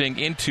 Hall racing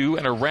into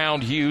and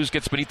around Hughes,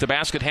 gets beneath the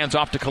basket, hands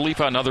off to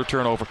Khalifa, another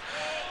turnover.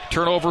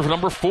 Turnover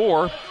number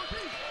 4.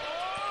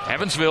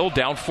 Evansville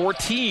down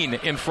 14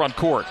 in front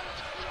court.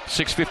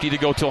 6:50 to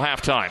go till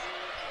halftime.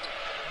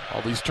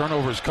 All these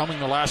turnovers coming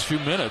the last few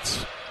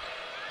minutes.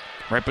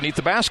 Right beneath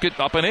the basket,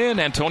 up and in.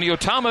 Antonio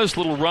Thomas,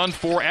 little run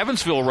for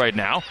Evansville right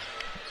now.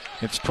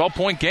 It's a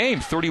 12-point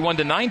game,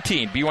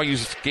 31-19.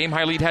 BYU's game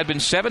high lead had been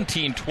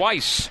 17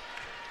 twice.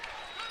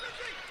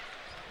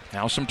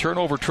 Now some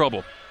turnover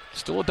trouble.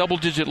 Still a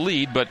double-digit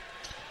lead, but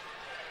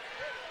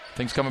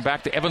things coming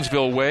back to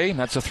Evansville way.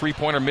 That's a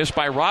 3-pointer missed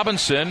by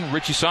Robinson.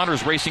 Richie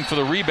Saunders racing for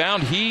the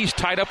rebound. He's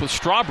tied up with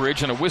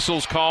Strawbridge, and a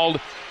whistle's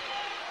called.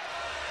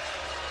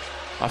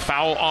 A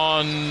foul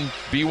on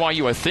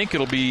BYU. I think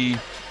it'll be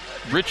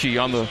Richie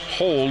on the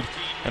hold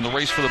and the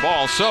race for the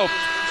ball. So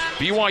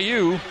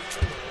BYU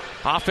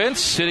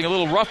offense hitting a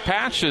little rough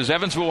patch as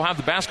Evansville will have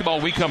the basketball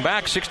when we come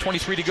back.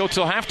 6:23 to go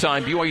till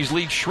halftime. BYU's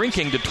lead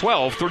shrinking to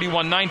 12.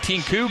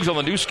 31-19 Cougs on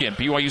the new skin.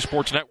 BYU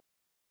Sports Network.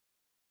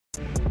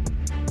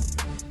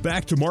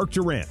 Back to Mark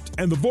Durant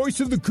and the voice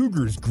of the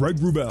Cougars, Greg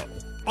Wrubell,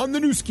 on the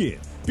new skin,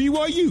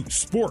 BYU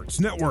Sports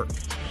Network.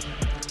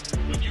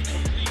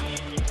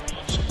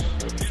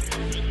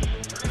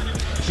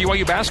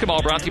 BYU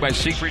basketball brought to you by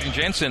Siegfried &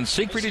 Jensen.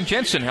 Siegfried &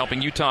 Jensen,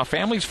 helping Utah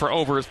families for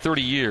over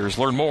 30 years.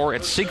 Learn more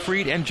at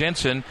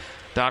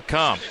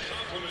siegfriedandjensen.com.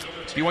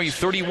 BYU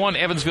 31,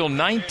 Evansville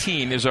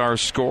 19 is our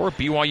score.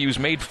 BYU's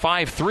made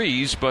 5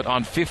 threes, but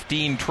on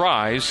 15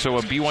 tries. So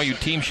a BYU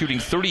team shooting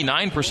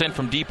 39%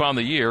 from deep on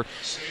the year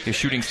is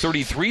shooting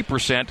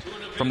 33%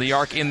 from the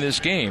arc in this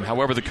game.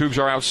 However, the Cougs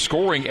are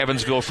outscoring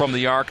Evansville from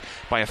the arc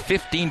by a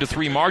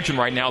 15-3 margin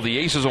right now. The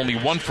Aces only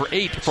 1 for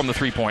 8 from the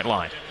three-point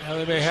line. Now,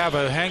 they may have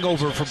a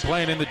hangover from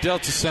playing in the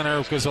Delta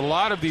Center because a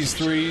lot of these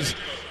threes,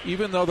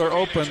 even though they're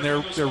open,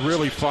 they're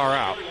really far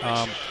out.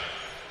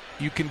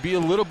 You can be a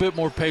little bit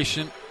more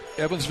patient.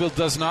 Evansville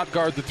does not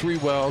guard the three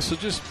well, so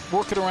just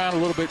work it around a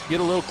little bit, get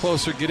a little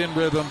closer, get in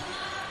rhythm.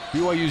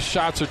 BYU's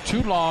shots are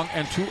too long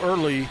and too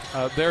early.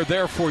 They're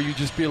there for you.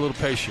 Just be a little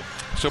patient.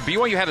 So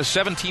BYU had a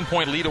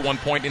 17-point lead at one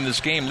point in this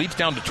game, leads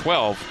down to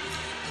 12.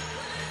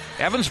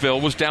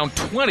 Evansville was down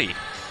 20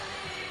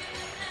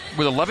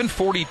 with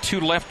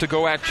 11:42 left to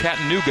go at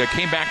Chattanooga.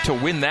 Came back to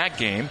win that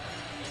game.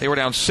 They were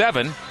down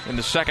 7 in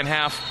the second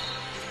half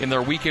in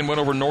their weekend win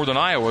over Northern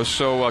Iowa,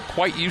 so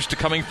quite used to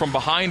coming from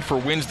behind for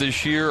wins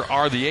this year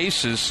are the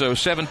Aces. So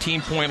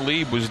 17-point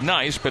lead was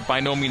nice, but by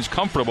no means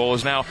comfortable,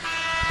 as now the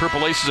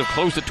Purple Aces have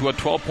closed it to a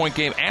 12-point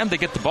game, and they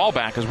get the ball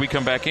back as we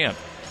come back in.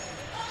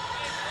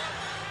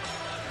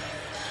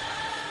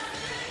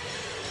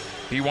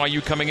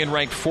 BYU coming in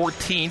ranked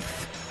 14th.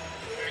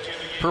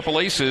 Purple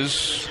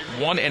Aces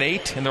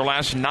 1-8 in their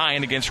last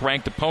 9 against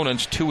ranked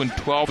opponents,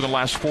 2-12 in the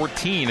last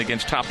 14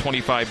 against top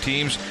 25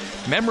 teams.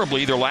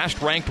 Memorably, their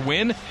last ranked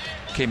win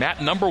came at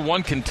number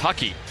 1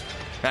 Kentucky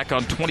back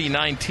on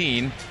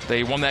 2019.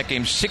 They won that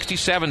game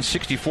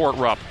 67-64 at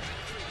Rupp.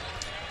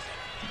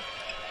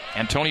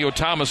 Antonio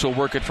Thomas will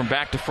work it from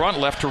back to front,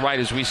 left to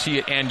right as we see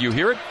it and you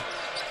hear it.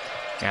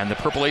 And the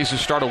Purple Aces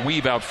start a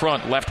weave out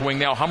front. Left wing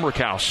now,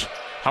 Humrickhouse.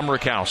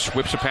 Humrickhouse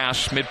whips a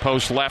pass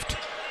mid-post left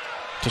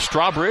to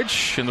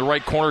Strawbridge in the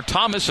right corner.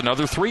 Thomas,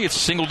 another three. It's a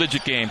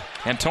single-digit game.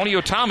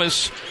 Antonio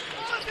Thomas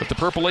with the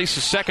Purple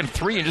Aces' second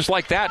three, and just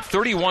like that,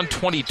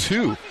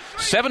 31-22.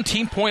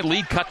 17-point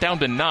lead cut down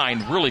to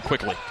 9 really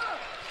quickly.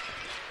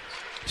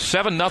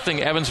 7-0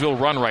 Evansville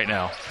run right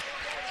now.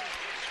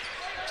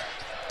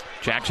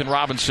 Jackson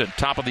Robinson,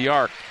 top of the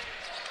arc.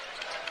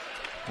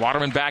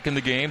 Waterman back in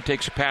the game,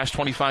 takes a pass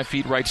 25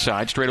 feet right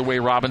side. Straight away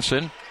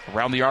Robinson.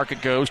 Around the arc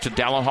it goes to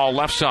Dallin Hall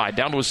left side.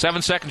 Down to a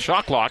 7-second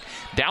shot clock.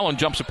 Dallin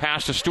jumps a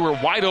pass to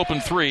Stewart. Wide open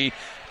three.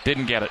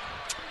 Didn't get it.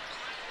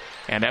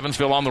 And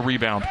Evansville on the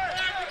rebound.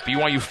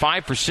 BYU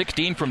 5 for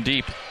 16 from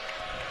deep.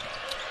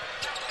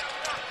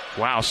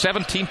 Wow,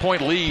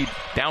 17-point lead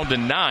down to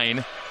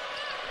 9.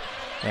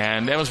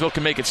 And Evansville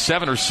can make it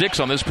 7 or 6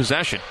 on this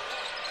possession.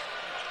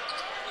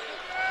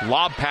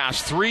 Lob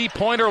pass,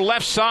 three-pointer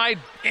left side.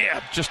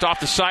 Yeah, just off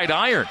the side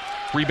iron.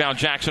 Rebound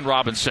Jackson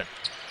Robinson.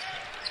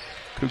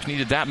 Cougs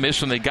needed that miss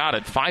when they got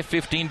it.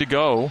 5:15 to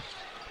go.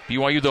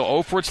 BYU, though,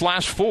 0 for its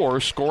last 4.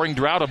 Scoring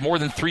drought of more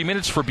than 3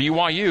 minutes for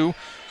BYU.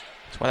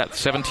 That's why that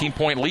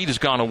 17-point lead has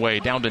gone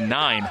away, down to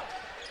 9.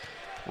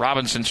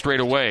 Robinson straight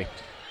away.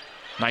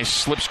 Nice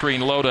slip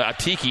screen low to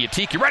Atiki.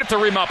 Atiki right at the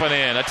rim, up and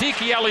in.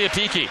 Eli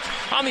Atiki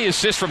on the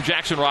assist from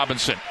Jackson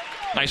Robinson.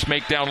 Nice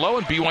make down low,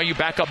 and BYU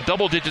back up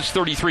double digits,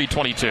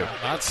 33-22.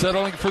 Not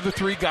settling for the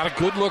three. Got a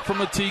good look from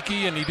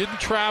Atiki, and he didn't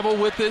travel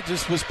with it,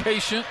 just was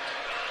patient.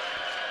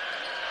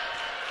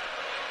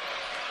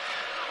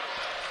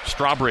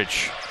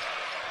 Strawbridge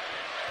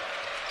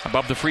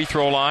above the free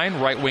throw line.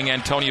 Right wing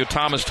Antonio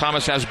Thomas.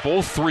 Thomas has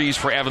both threes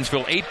for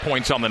Evansville. 8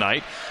 points on the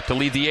night to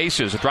lead the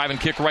Aces. A drive and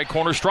kick right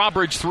corner.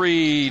 Strawbridge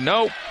three.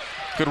 No.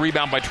 Good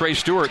rebound by Trey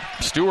Stewart.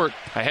 Stewart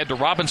ahead to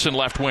Robinson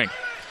left wing.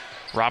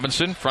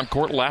 Robinson front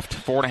court left.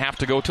 4.5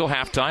 to go till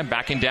halftime.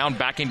 Backing down.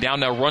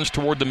 Now runs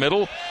toward the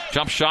middle.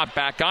 Jump shot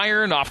back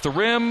iron off the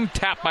rim.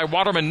 Tap by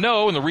Waterman.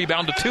 No. And the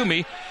rebound to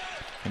Toomey.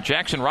 And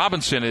Jackson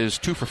Robinson is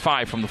 2 for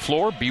 5 from the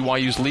floor.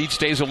 BYU's lead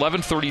stays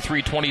 11,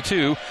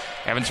 33-22.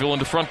 Evansville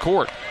into front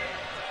court.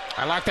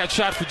 I like that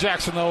shot for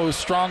Jackson, though. It was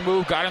a strong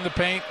move, got in the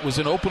paint, was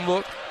an open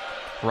look.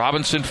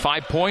 Robinson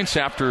 5 points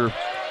after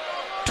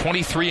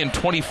 23 and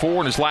 24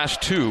 in his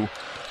last 2.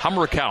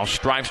 Humrickhouse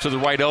drives to the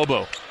right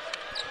elbow.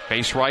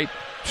 Base right,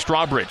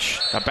 Strawbridge.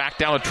 A back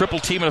down, a triple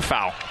team and a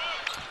foul.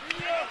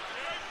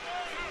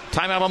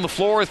 Timeout on the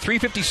floor,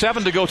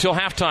 3:57 to go till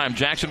halftime.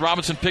 Jackson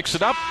Robinson picks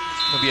it up.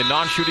 It'll be a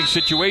non-shooting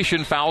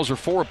situation. Fouls are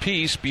 4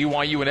 apiece.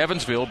 BYU and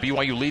Evansville.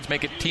 BYU leads,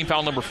 make it team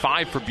foul number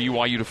 5 for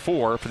BYU to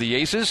 4 for the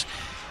Aces.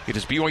 It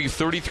is BYU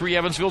 33,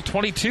 Evansville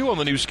 22 on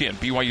the new skin,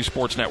 BYU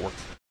Sports Network.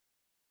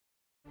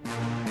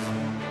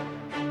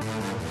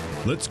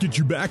 Let's get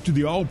you back to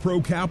the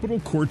All-Pro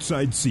Capital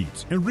courtside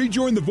seats and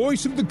rejoin the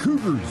voice of the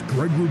Cougars,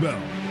 Greg Wrubell.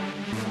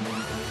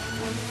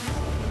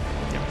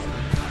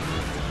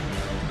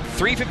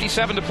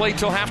 3:57 to play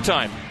till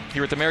halftime.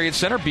 Here at the Marriott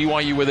Center,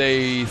 BYU with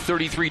a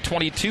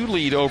 33-22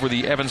 lead over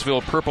the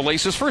Evansville Purple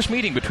Aces. First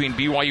meeting between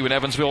BYU and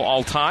Evansville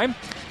all time.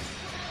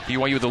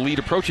 BYU with the lead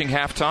approaching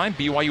halftime.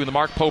 BYU in the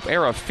Mark Pope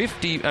era,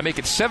 make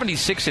it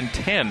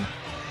 76-10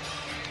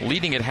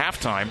 leading at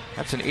halftime.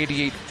 That's an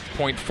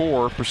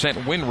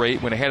 88.4% win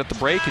rate when ahead at the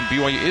break, and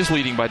BYU is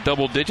leading by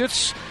double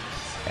digits.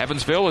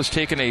 Evansville has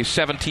taken a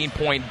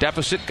 17-point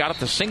deficit, got it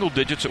to single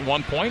digits at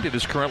one point. It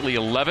is currently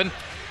 11.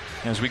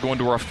 As we go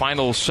into our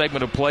final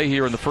segment of play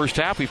here in the first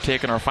half, we've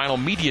taken our final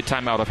media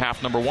timeout of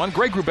half number one.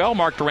 Greg Wrubell,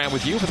 Mark Durant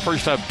with you for the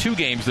first of two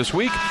games this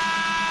week.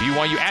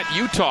 BYU at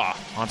Utah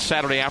on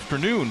Saturday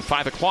afternoon,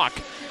 5 o'clock.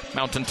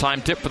 Mountain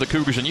Time tip for the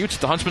Cougars and Utes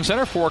at the Huntsman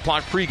Center, 4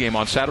 o'clock pregame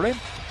on Saturday.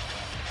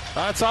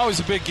 It's always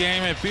a big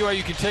game. If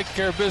BYU can take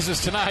care of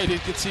business tonight,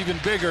 it gets even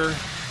bigger.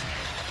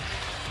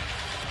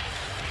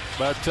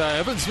 But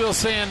Evansville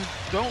saying,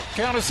 don't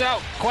count us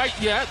out quite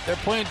yet. They're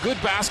playing good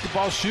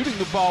basketball, shooting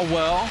the ball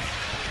well.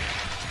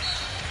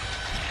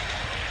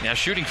 Now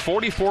shooting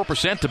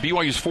 44% to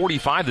BYU's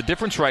 45. The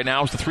difference right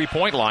now is the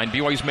three-point line.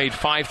 BYU's made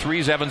 5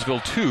 threes, Evansville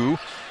 2.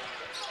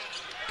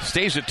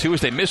 Stays at 2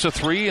 as they miss a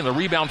 3, and the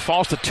rebound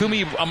falls to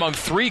Toomey among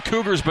 3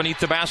 Cougars beneath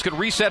the basket.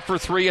 Reset for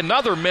 3,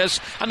 another miss,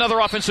 another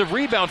offensive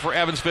rebound for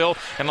Evansville.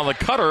 And on the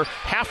cutter,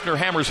 Hafner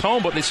hammers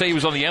home, but they say he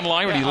was on the end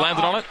line when he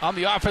landed on it. On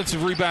the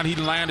offensive rebound, he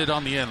landed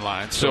on the end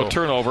line. So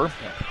turnover.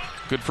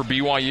 Good for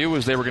BYU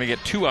as they were going to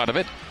get 2 out of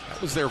it.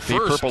 That was their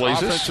first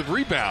offensive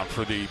rebound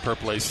for the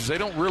Purple Aces. They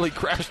don't really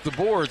crash the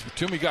boards, but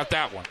Toomey got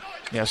that one.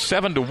 Yeah,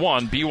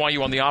 7-1,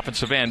 BYU on the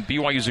offensive end.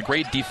 BYU's a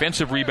great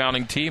defensive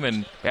rebounding team,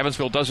 and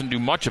Evansville doesn't do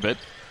much of it.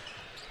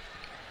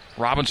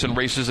 Robinson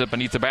races it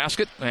beneath the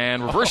basket,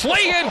 and reverse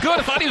lay-in, good.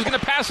 I thought he was going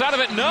to pass out of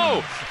it.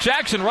 No.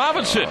 Jackson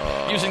Robinson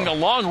using a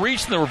long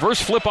reach and the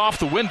reverse flip off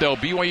the window.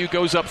 BYU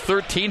goes up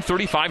 13,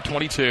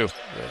 35-22.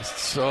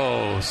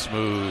 So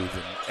smooth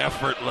and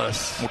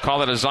effortless. We'll call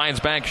that a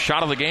Zions Bank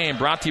shot of the game,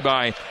 brought to you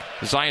by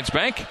Zions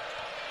Bank.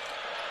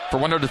 For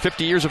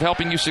 150 years of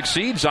helping you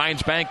succeed,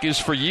 Zions Bank is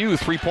for you.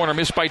 Three-pointer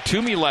missed by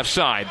Toomey left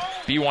side.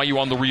 BYU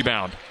on the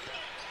rebound.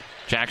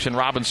 Jackson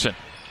Robinson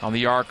on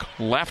the arc,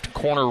 left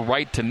corner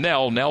right to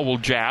Nell. Nell will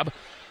jab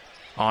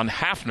on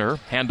Hafner.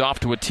 Hand off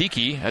to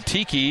Atiki.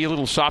 Atiki, a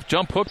little soft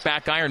jump hook,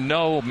 back iron.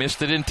 No,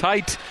 missed it in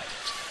tight.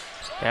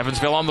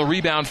 Evansville on the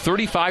rebound,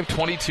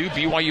 35-22.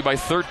 BYU by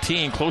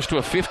 13, close to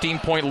a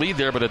 15-point lead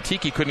there, but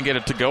Atiki couldn't get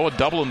it to go. A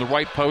double in the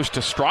right post to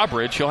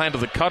Strawbridge. He'll hand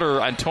to the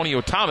cutter, Antonio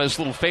Thomas.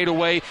 Little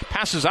fadeaway,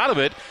 passes out of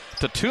it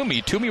to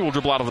Toomey. Toomey will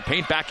dribble out of the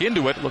paint, back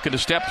into it, looking to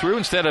step through.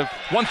 Instead of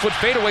 1-foot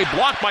fadeaway,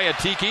 blocked by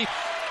Atiki.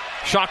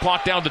 Shot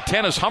clock down to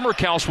 10 as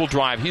Hummerkaus will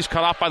drive. He's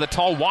cut off by the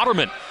tall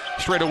Waterman.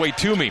 Straight away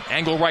Toomey.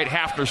 Angle right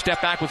Hafner.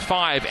 Step back with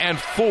 5 and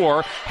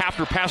 4.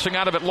 Hafner passing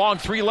out of it long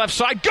 3 left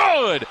side.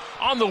 Good!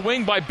 On the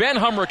wing by Ben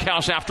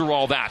Hummerkaus after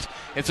all that.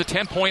 It's a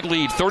 10-point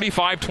lead.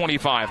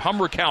 35-25.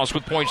 Hummerkaus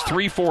with points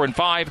 3, 4, and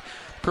 5.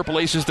 Purple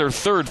Aces their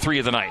third 3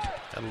 of the night.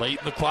 And late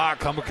in the clock,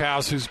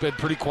 Hummerkaus, who's been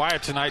pretty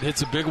quiet tonight,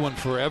 hits a big one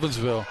for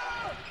Evansville.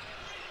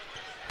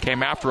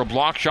 Came after a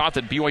block shot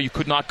that BYU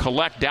could not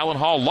collect. Dallin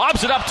Hall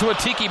lobs it up to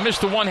Atiki,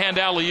 missed the one-hand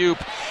alley-oop,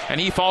 and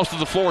he falls to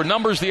the floor.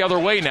 Numbers the other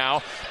way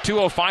now.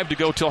 2:05 to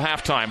go till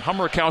halftime.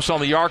 Hummerkaus on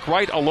the arc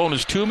right, alone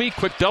is Toomey.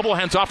 Quick double,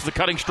 hands off to the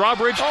cutting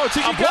Strawbridge.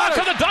 Atiki a block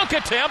on the dunk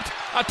attempt.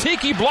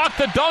 Atiki blocked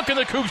the dunk, and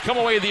the Cougs come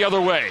away the other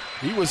way.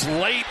 He was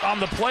late on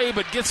the play,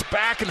 but gets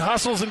back and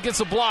hustles and gets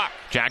a block.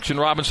 Jackson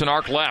Robinson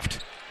arc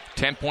left.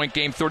 10-point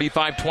game,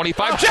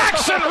 35-25.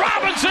 Jackson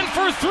Robinson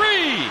for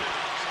 3!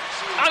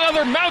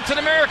 Another Mountain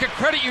America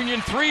Credit Union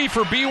 3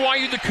 for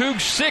BYU. The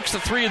Cougs 6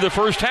 of 3 of the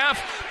first half.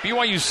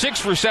 BYU 6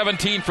 for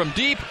 17 from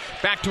deep.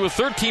 Back to a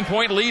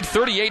 13-point lead,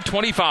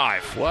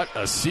 38-25. What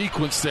a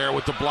sequence there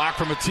with the block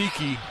from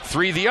Atiki.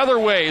 3 the other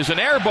way is an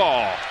air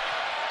ball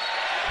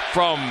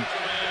from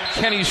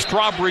Kenny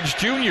Strawbridge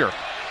Jr.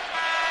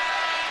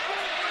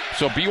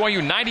 So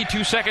BYU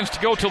 92 seconds to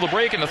go till the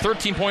break and a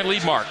 13-point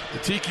lead mark.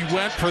 Atiki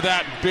went for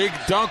that big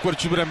dunk,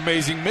 which would have been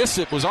amazing. Miss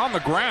it, was on the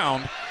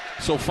ground.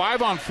 So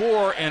 5 on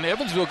 4, and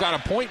Evansville got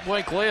a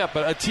point-blank layup,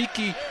 but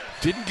Atiki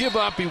didn't give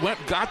up. He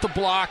went, got the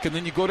block, and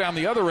then you go down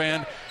the other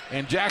end,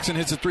 and Jackson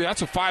hits a 3.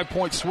 That's a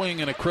 5-point swing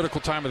in a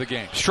critical time of the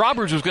game.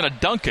 Strawbridge was going to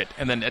dunk it,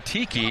 and then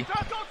Atiki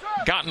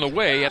got in the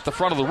way at the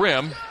front of the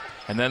rim,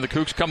 and then the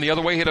Cougs come the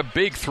other way, hit a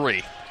big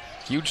 3.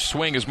 Huge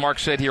swing, as Mark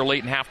said here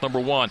late in half number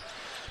 1.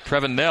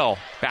 Trevin Nell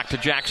back to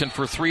Jackson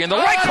for 3 in the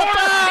right corner.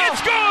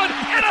 It's good,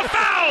 and a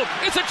foul.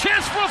 It's a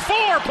chance for a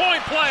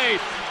 4-point play.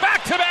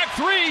 Back-to-back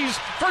 3s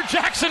for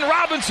Jackson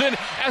Robinson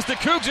as the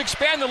Cougs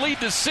expand the lead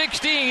to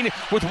 16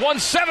 with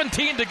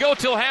 1:17 to go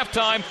till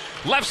halftime.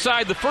 Left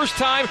side the first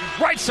time,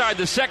 right side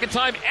the second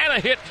time, and a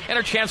hit and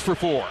a chance for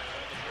 4.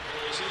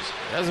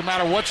 Doesn't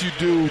matter what you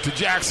do to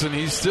Jackson,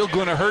 he's still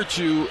going to hurt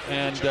you,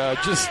 and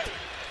just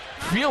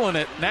feeling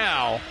it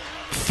now.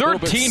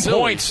 13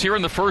 points here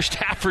in the first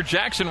half for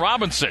Jackson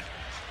Robinson.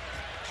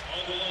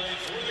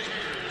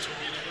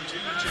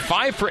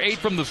 5 for 8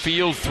 from the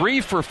field,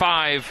 3 for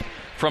 5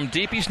 from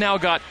deep. He's now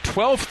got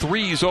 12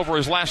 threes over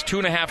his last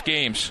 2.5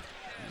 games.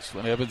 Just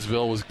when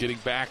Evansville was getting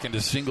back into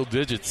single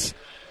digits,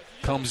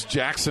 comes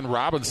Jackson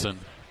Robinson.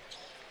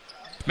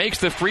 Makes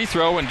the free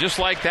throw, and just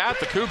like that,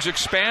 the Cougs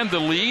expand the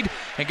lead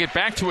and get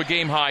back to a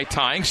game-high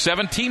tying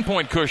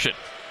 17-point cushion.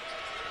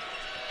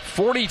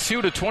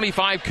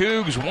 42-25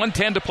 Cougs,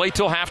 1:10 to play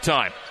till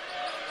halftime.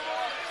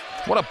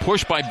 What a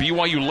push by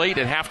BYU late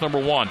at half number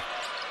 1.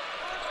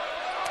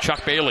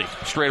 Chuck Bailey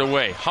straight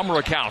away.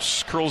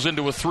 Hummerakaus curls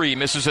into a 3,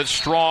 misses it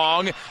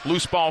strong.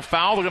 Loose ball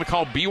foul. They're going to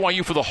call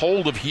BYU for the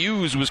hold of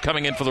Hughes, who was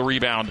coming in for the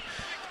rebound.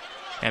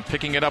 And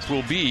picking it up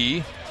will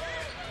be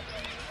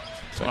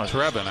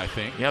Trevin, I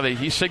think. Yeah,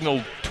 he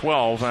signaled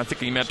 12, and I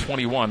think he meant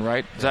 21,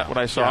 right? Is that what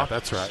I saw? Yeah,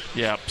 that's right.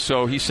 Yeah,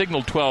 so he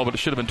signaled 12, but it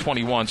should have been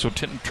 21. So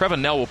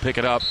Trevin Nell will pick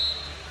it up.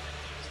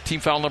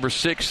 Team foul number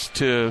 6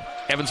 to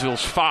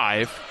Evansville's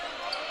 5.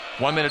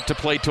 1 minute to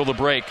play till the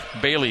break.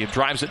 Bailey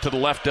drives it to the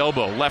left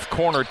elbow. Left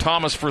corner,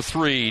 Thomas for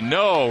 3.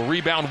 No.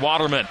 Rebound,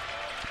 Waterman.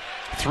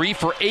 3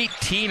 for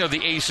 18 of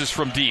the aces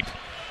from deep.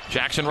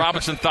 Jackson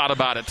Robinson thought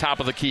about it. Top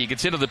of the key.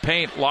 Gets into the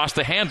paint. Lost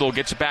the handle.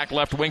 Gets it back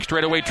left wing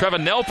straight away.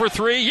 Trevin Nell for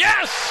 3.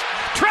 Yes!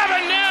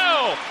 Trevin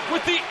Nell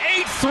with the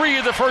 8th 3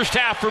 of the first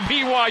half for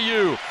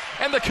BYU.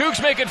 And the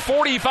Cougs make it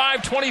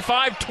 45-25,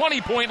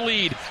 20-point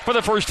lead for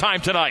the first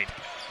time tonight.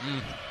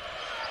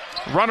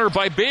 Runner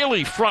by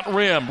Bailey, front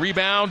rim.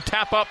 Rebound,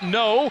 tap up,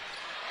 no.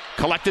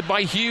 Collected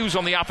by Hughes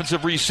on the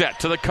offensive reset.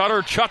 To the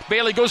cutter, Chuck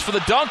Bailey goes for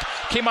the dunk.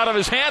 Came out of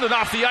his hand and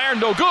off the iron,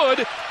 no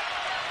good.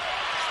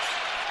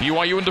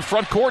 BYU into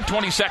front court,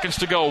 20 seconds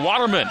to go.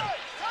 Waterman.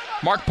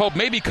 Mark Pope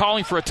may be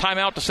calling for a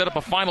timeout to set up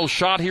a final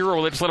shot here, or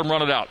will they just let him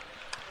run it out?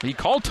 He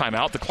called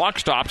timeout. The clock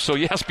stopped, so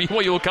yes,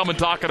 BYU will come and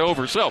talk it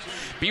over. So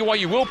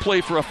BYU will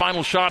play for a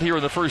final shot here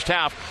in the first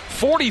half.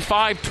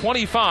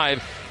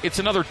 45-25. It's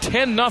another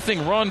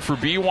 10-0 run for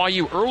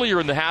BYU.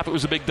 Earlier in the half, it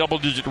was a big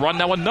double-digit run.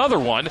 Now another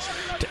one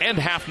to end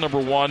half number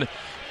 1.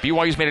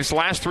 BYU's made its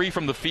last 3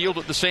 from the field.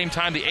 At the same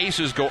time, the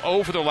Aces go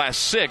 0 for their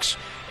last 6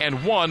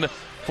 and 1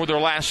 for their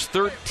last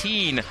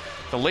 13.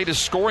 The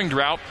latest scoring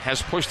drought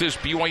has pushed this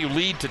BYU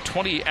lead to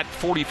 20 at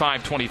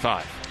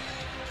 45-25.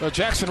 Well,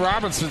 Jackson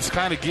Robinson's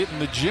kind of getting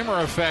the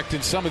Jimmer effect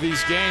in some of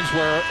these games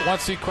where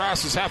once he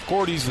crosses half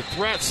court, he's a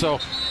threat. So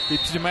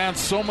it demands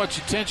so much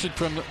attention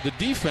from the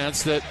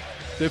defense that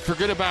they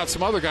forget about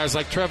some other guys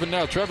like Trevin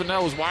Nell. Trevin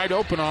Nell was wide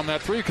open on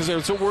that 3 because they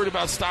were so worried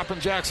about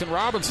stopping Jackson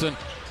Robinson.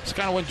 It's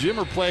kind of when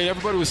Jimmer played,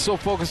 everybody was so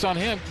focused on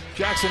him.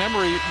 Jackson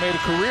Emery made a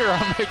career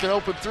on making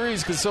open 3s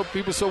because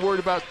people are so worried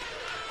about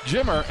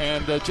Jimmer,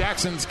 and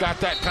Jackson's got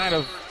that kind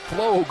of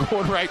flow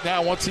going right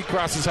now once he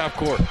crosses half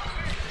court.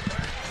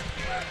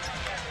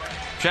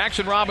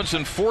 Jackson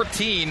Robinson,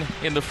 14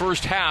 in the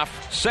first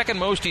half. Second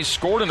most he's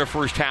scored in the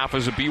first half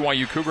as a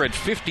BYU Cougar. Had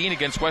 15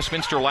 against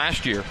Westminster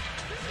last year.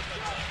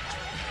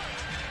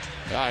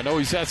 Yeah, I know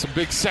he's had some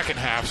big second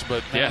halves,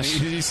 but yes,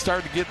 he's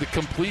starting to get the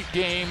complete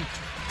game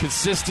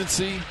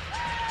consistency.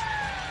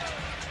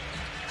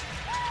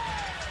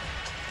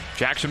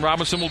 Jackson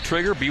Robinson will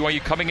trigger. BYU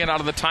coming in out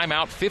of the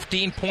timeout.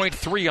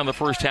 15.3 on the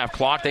first half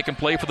clock. They can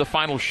play for the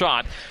final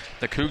shot.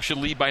 The Cougs should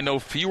lead by no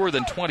fewer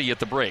than 20 at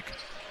the break.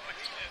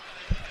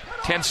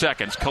 10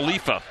 seconds.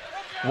 Khalifa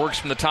works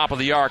from the top of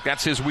the arc.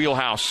 That's his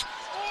wheelhouse.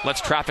 Lets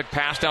traffic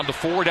pass down to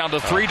 4, down to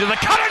 3, to the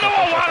cutter.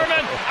 Noah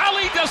Waterman.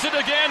 Ali does it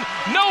again.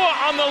 Noah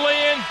on the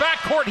lay-in.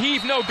 Backcourt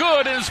heave, no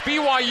good. And it's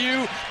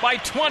BYU by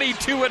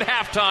 22 at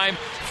halftime.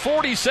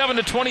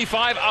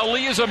 47-25.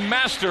 Ali is a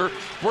master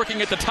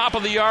working at the top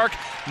of the arc.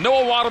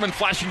 Noah Waterman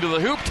flashing to the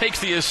hoop, takes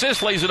the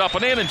assist, lays it up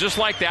and in, and just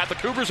like that, the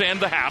Cougars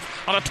end the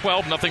half on a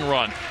 12-0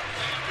 run.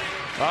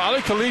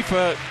 Ali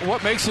Khalifa,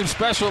 what makes him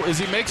special is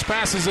he makes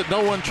passes that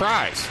no one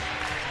tries.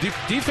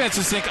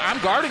 Defenses think,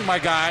 I'm guarding my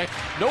guy.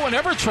 No one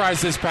ever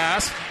tries this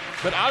pass.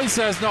 But Ali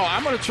says, no,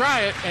 I'm going to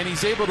try it. And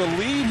he's able to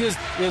lead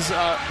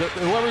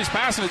whoever he's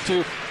passing it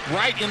to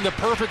right in the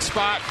perfect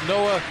spot.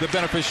 Noah, the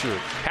beneficiary.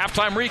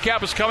 Halftime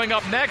recap is coming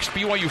up next.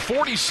 BYU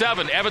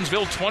 47,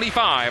 Evansville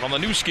 25 on the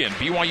new skin,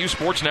 BYU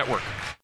Sports Network.